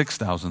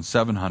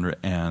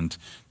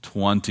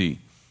 6,720.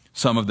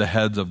 Some of the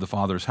heads of the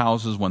fathers'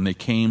 houses, when they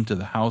came to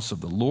the house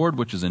of the Lord,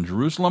 which is in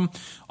Jerusalem,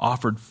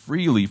 offered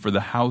freely for the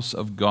house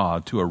of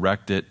God to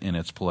erect it in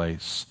its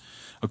place.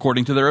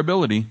 According to their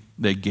ability,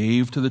 they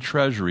gave to the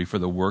treasury for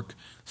the work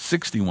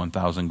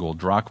 61,000 gold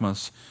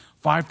drachmas,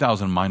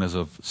 5,000 minas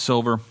of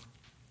silver,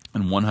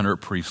 and 100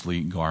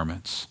 priestly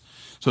garments.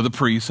 So the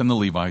priests and the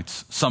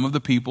Levites, some of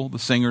the people, the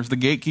singers, the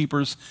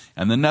gatekeepers,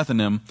 and the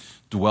Nethinim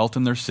dwelt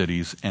in their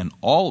cities, and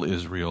all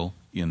Israel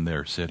in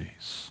their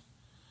cities.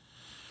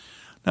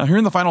 Now, here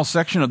in the final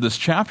section of this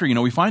chapter,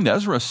 we find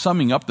Ezra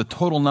summing up the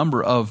total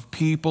number of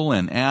people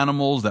and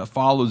animals that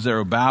followed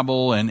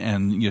Zerubbabel and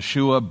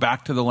Yeshua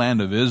back to the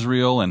land of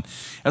Israel. And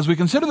as we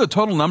consider the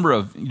total number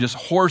of just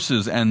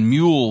horses and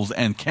mules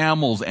and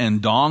camels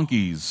and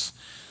donkeys,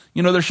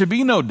 there should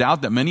be no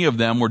doubt that many of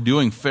them were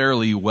doing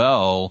fairly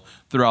well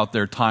throughout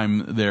their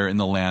time there in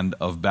the land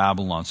of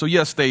Babylon. So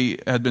yes, they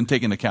had been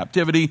taken to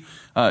captivity.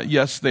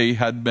 Yes, they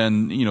had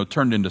been,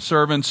 turned into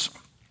servants.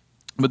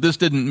 But this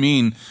didn't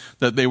mean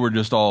that they were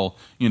just all,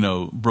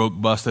 broke,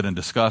 busted, and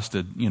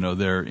disgusted,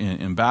 there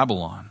in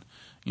Babylon.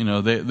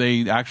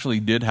 They actually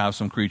did have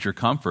some creature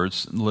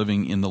comforts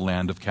living in the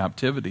land of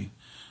captivity.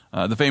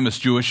 The famous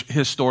Jewish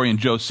historian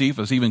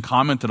Josephus even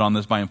commented on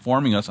this by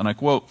informing us, and I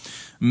quote,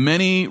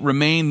 "Many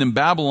remained in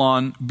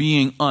Babylon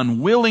being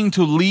unwilling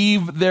to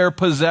leave their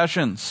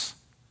possessions."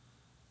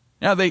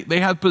 Yeah, they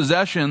had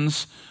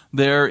possessions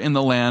there in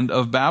the land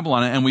of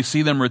Babylon, and we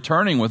see them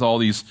returning with all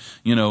these,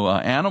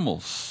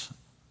 animals.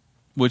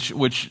 Which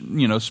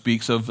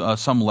speaks of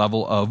some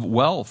level of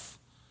wealth.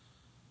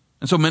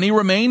 And so many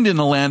remained in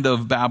the land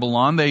of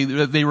Babylon.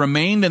 They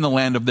remained in the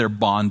land of their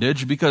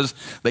bondage because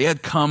they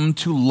had come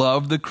to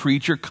love the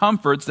creature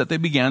comforts that they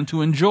began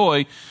to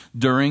enjoy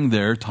during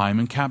their time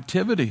in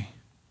captivity.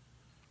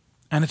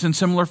 And it's in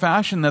similar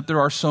fashion that there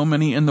are so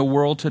many in the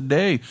world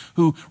today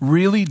who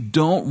really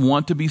don't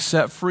want to be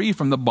set free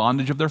from the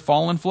bondage of their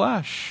fallen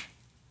flesh.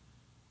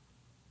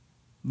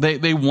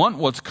 They want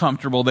what's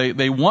comfortable.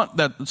 They want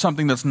that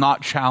something that's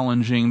not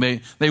challenging.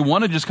 They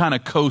want to just kind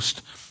of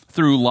coast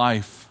through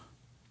life.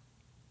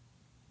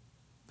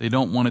 They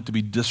don't want it to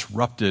be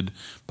disrupted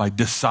by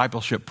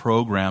discipleship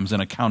programs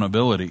and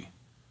accountability.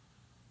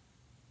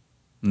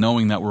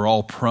 Knowing that we're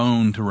all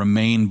prone to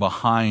remain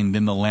behind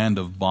in the land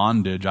of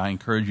bondage, I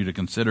encourage you to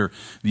consider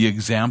the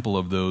example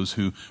of those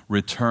who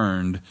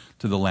returned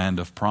to the land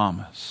of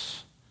promise.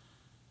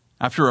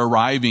 After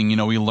arriving,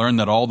 we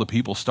learned that all the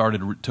people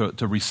started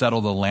to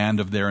resettle the land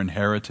of their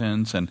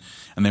inheritance, and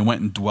they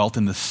went and dwelt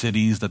in the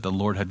cities that the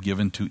Lord had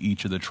given to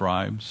each of the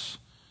tribes.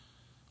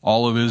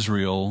 All of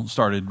Israel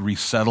started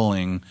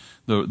resettling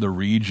the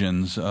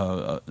regions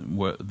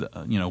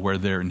where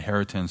their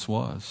inheritance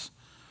was.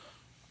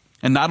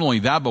 And not only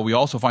that, but we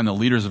also find the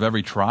leaders of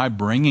every tribe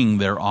bringing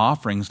their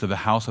offerings to the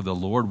house of the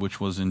Lord, which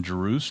was in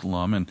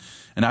Jerusalem. And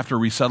after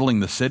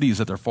resettling the cities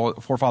that their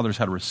forefathers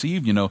had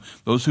received,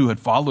 those who had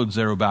followed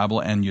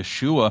Zerubbabel and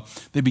Yeshua,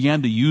 they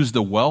began to use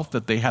the wealth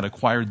that they had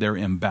acquired there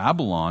in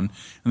Babylon,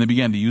 and they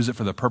began to use it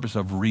for the purpose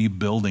of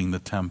rebuilding the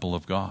temple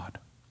of God.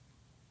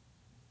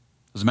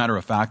 As a matter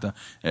of fact,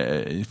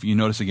 if you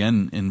notice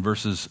again in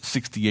verses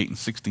 68 and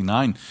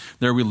 69,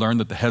 there we learn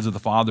that the heads of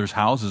the fathers'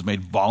 houses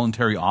made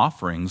voluntary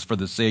offerings for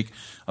the sake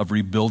of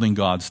rebuilding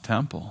God's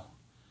temple.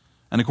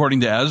 And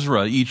according to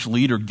Ezra, each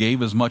leader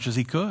gave as much as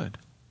he could.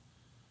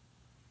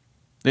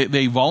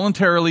 They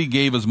voluntarily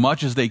gave as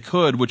much as they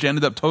could, which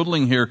ended up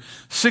totaling here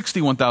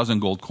 61,000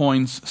 gold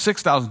coins,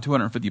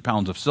 6,250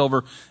 pounds of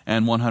silver,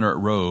 and 100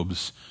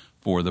 robes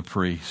for the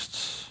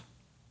priests.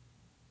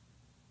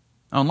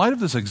 Now, in light of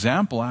this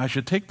example, I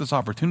should take this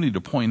opportunity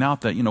to point out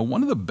that,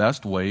 one of the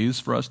best ways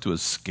for us to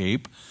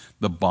escape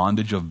the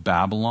bondage of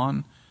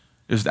Babylon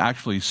is to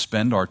actually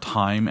spend our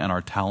time and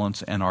our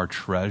talents and our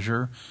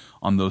treasure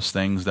on those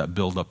things that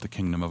build up the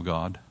kingdom of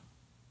God.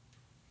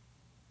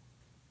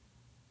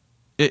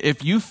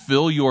 If you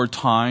fill your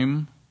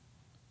time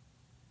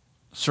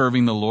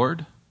serving the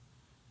Lord,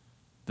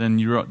 then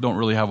you don't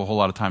really have a whole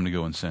lot of time to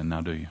go and sin now,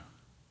 do you?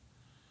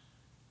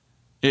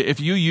 If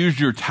you use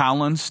your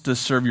talents to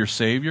serve your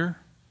Savior,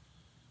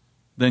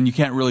 then you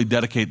can't really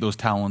dedicate those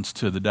talents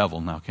to the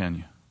devil now, can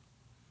you?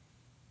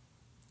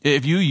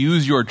 If you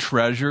use your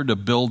treasure to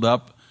build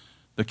up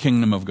the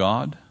kingdom of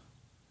God,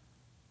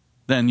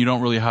 then you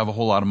don't really have a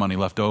whole lot of money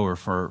left over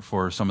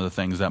for some of the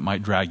things that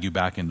might drag you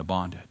back into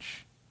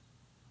bondage.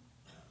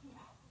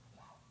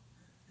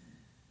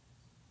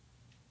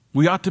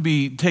 We ought to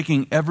be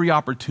taking every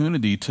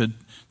opportunity to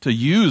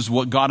use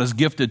what God has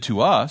gifted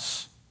to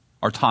us,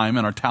 our time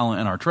and our talent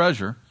and our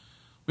treasure.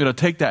 We ought to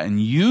take that and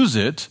use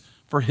it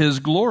for His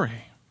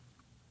glory.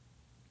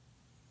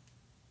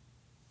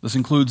 This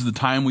includes the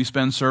time we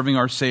spend serving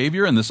our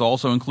Savior, and this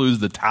also includes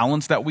the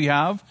talents that we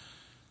have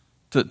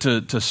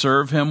to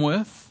serve Him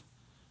with.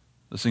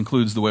 This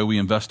includes the way we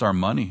invest our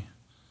money,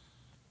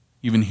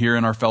 even here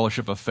in our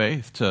fellowship of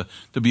faith, to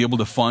be able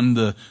to fund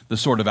the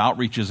sort of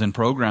outreaches and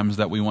programs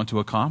that we want to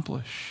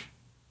accomplish.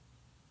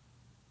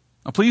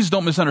 Now, please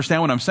don't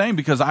misunderstand what I'm saying,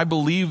 because I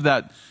believe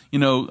that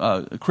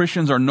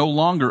Christians are no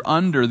longer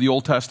under the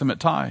Old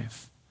Testament tithe.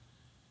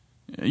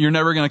 You're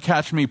never going to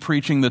catch me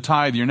preaching the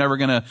tithe. You're never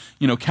going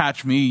to,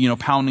 catch me,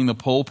 pounding the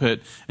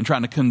pulpit and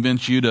trying to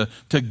convince you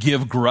to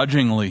give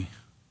grudgingly.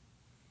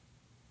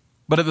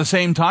 But at the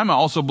same time, I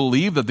also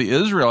believe that the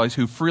Israelites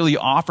who freely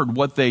offered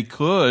what they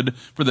could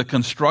for the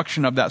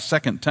construction of that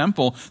second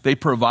temple, they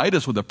provide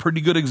us with a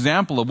pretty good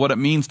example of what it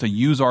means to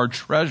use our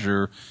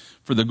treasure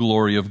for the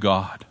glory of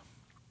God.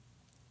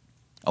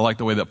 I like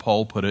the way that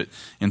Paul put it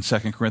in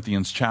 2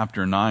 Corinthians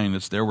chapter 9.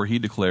 It's there where he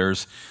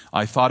declares,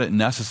 I thought it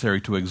necessary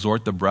to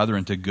exhort the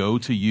brethren to go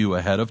to you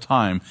ahead of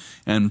time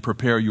and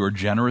prepare your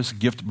generous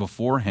gift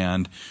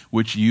beforehand,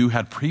 which you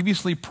had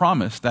previously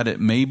promised, that it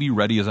may be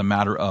ready as a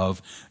matter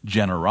of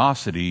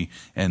generosity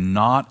and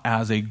not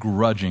as a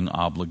grudging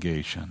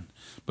obligation.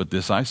 But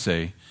this I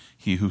say,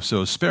 he who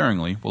sows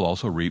sparingly will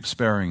also reap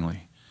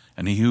sparingly,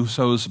 and he who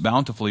sows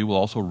bountifully will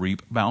also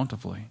reap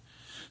bountifully.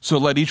 So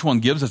let each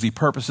one give as he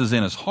purposes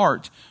in his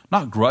heart,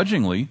 not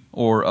grudgingly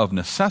or of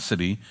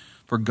necessity,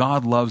 for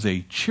God loves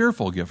a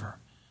cheerful giver.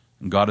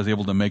 And God is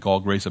able to make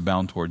all grace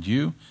abound toward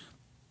you,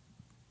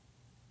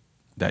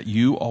 that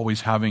you,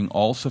 always having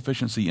all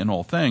sufficiency in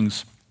all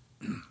things,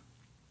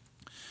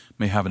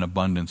 may have an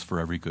abundance for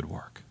every good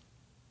work.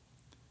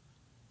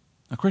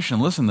 Now,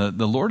 Christian, listen,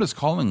 the Lord is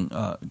calling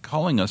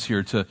us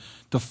here to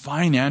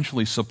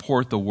financially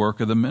support the work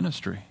of the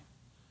ministry.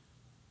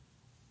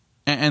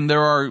 And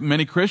there are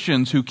many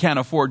Christians who can't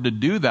afford to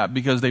do that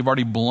because they've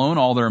already blown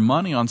all their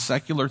money on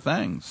secular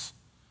things.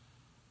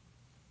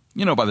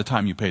 By the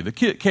time you pay the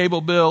cable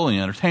bill and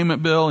the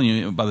entertainment bill,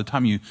 and by the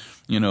time you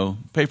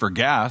pay for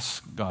gas,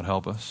 God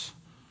help us,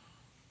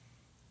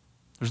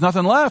 there's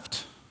nothing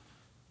left.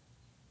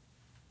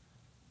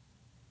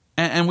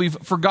 And we've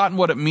forgotten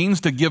what it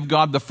means to give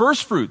God the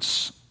first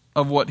fruits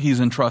of what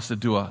he's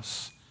entrusted to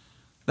us.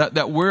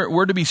 That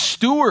we're to be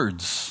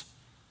stewards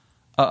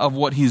of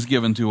what he's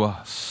given to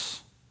us.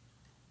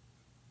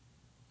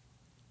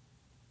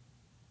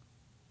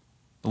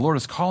 The Lord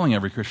is calling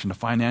every Christian to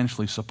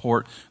financially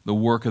support the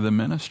work of the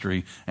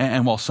ministry.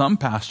 And while some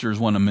pastors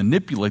want to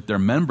manipulate their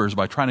members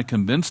by trying to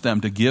convince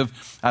them to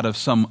give out of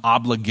some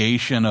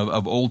obligation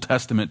of Old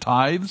Testament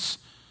tithes,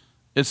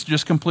 it's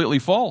just completely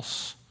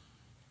false.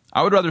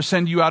 I would rather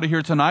send you out of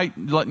here tonight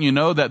letting you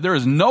know that there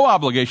is no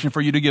obligation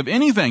for you to give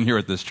anything here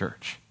at this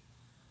church.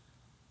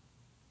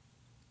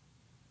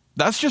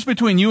 That's just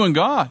between you and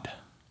God.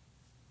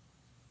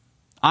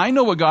 I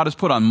know what God has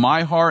put on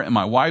my heart and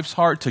my wife's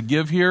heart to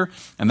give here,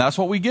 and that's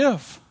what we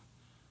give.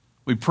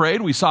 We prayed,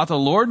 we sought the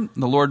Lord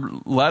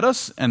led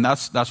us, and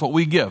that's what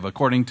we give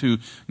according to,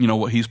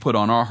 what he's put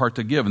on our heart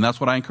to give, and that's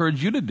what I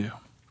encourage you to do.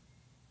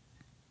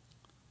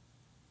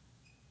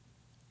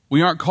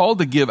 We aren't called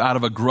to give out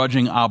of a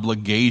grudging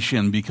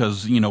obligation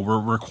because, we're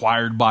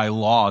required by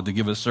law to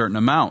give a certain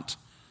amount.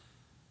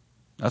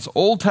 That's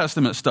Old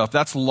Testament stuff.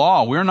 That's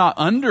law. We're not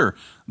under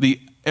the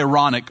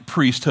Aaronic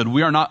priesthood.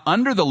 We are not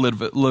under the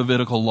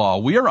Levitical law.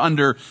 We are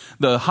under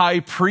the high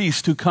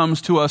priest who comes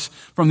to us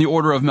from the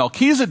order of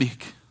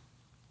Melchizedek.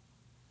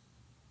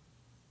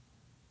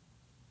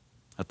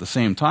 At the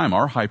same time,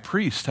 our high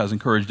priest has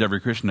encouraged every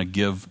Christian to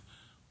give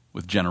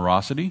with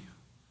generosity,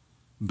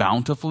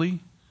 bountifully,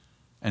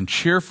 and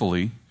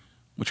cheerfully,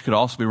 which could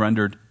also be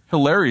rendered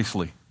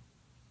hilariously.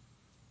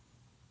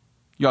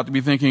 You ought to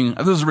be thinking,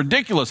 this is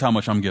ridiculous how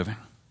much I'm giving.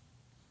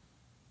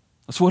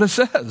 That's what it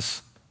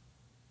says.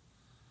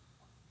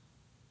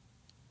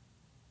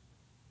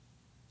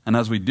 And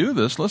as we do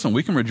this, listen,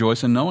 we can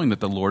rejoice in knowing that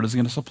the Lord is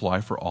going to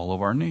supply for all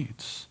of our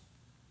needs.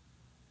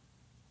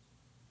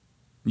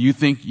 You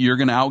think you're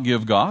going to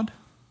outgive God?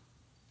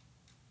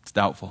 It's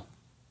doubtful.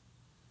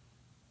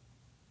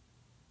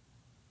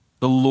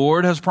 The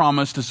Lord has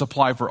promised to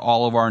supply for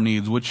all of our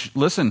needs, which,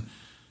 listen,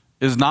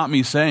 is not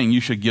me saying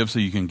you should give so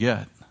you can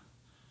get.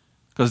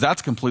 Because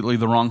that's completely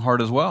the wrong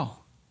heart as well.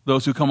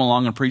 Those who come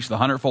along and preach the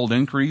 100-fold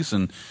increase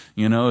and,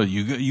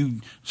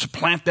 you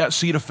plant that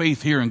seed of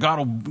faith here and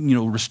God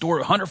will,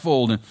 restore it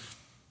 100-fold. And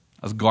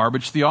that's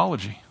garbage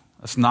theology.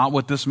 That's not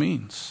what this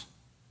means.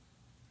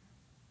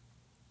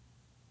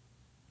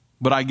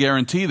 But I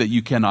guarantee that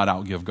you cannot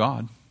outgive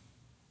God.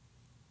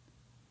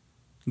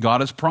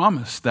 God has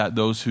promised that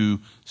those who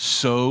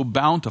sow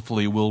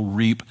bountifully will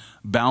reap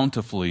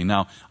bountifully.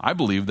 Now, I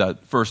believe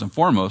that first and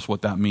foremost,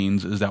 what that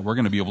means is that we're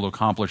going to be able to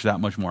accomplish that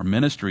much more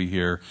ministry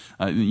here,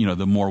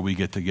 the more we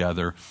get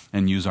together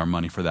and use our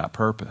money for that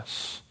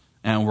purpose.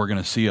 And we're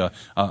going to see a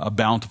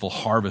bountiful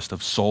harvest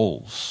of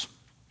souls.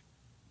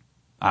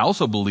 I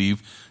also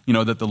believe,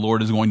 that the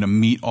Lord is going to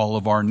meet all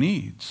of our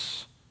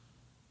needs.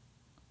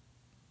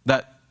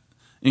 That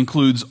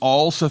includes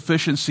all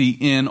sufficiency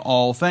in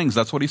all things.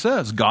 That's what he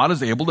says. God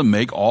is able to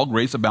make all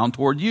grace abound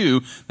toward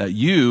you, that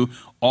you,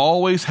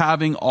 always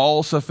having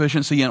all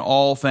sufficiency in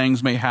all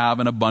things, may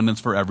have an abundance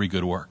for every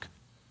good work.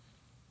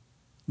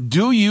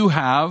 Do you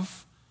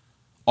have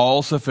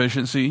all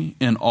sufficiency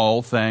in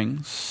all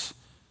things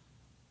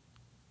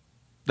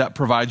that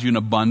provides you an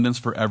abundance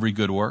for every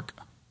good work?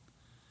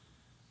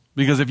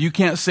 Because if you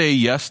can't say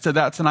yes to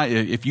that tonight,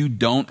 if you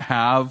don't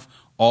have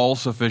all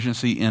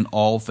sufficiency in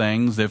all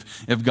things,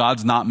 if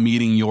God's not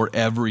meeting your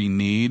every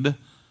need,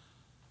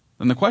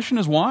 then the question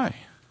is why?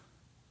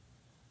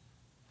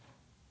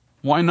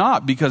 Why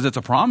not? Because it's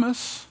a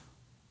promise.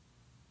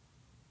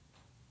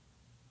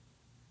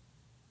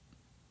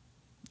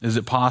 Is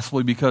it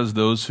possibly because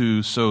those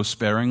who sow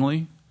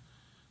sparingly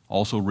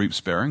also reap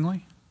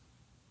sparingly?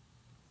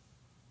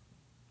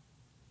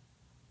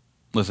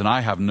 Listen,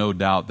 I have no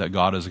doubt that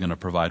God is going to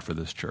provide for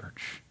this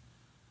church.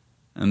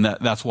 And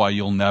that's why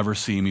you'll never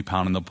see me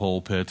pounding the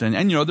pulpit. And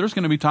you know, there's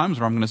going to be times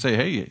where I'm going to say,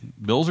 hey,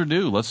 bills are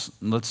due. Let's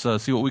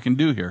see what we can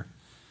do here.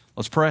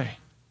 Let's pray.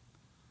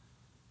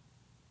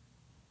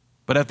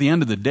 But at the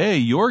end of the day,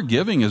 your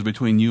giving is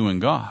between you and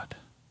God.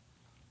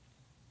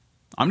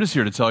 I'm just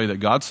here to tell you that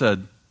God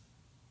said,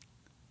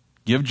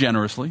 give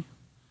generously,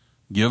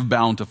 give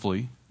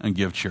bountifully, and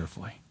give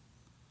cheerfully.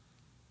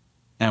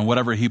 And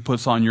whatever he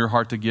puts on your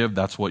heart to give,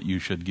 that's what you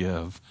should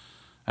give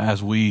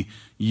as we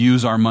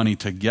use our money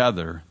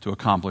together to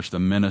accomplish the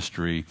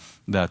ministry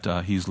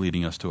that he's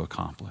leading us to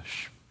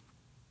accomplish.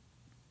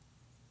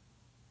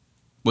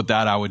 With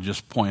that, I would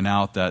just point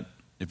out that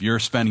if you're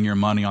spending your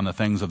money on the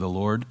things of the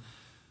Lord,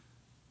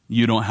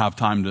 you don't have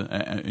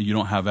you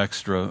don't have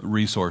extra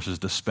resources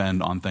to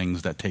spend on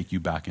things that take you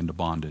back into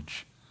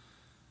bondage.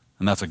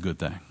 And that's a good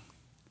thing.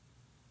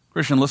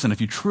 Christian, listen,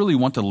 if you truly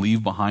want to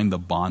leave behind the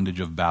bondage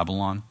of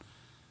Babylon,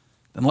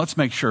 then let's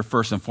make sure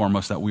first and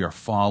foremost that we are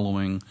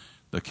following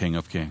the King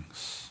of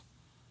Kings.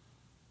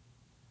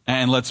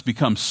 And let's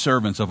become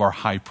servants of our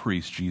high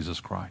priest, Jesus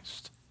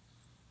Christ.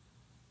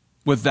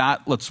 With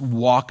that, let's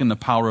walk in the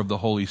power of the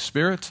Holy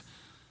Spirit.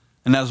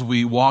 And as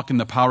we walk in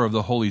the power of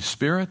the Holy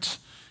Spirit,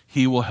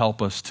 he will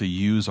help us to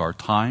use our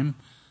time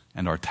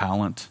and our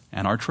talent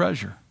and our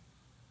treasure,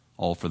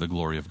 all for the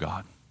glory of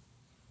God.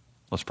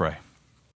 Let's pray.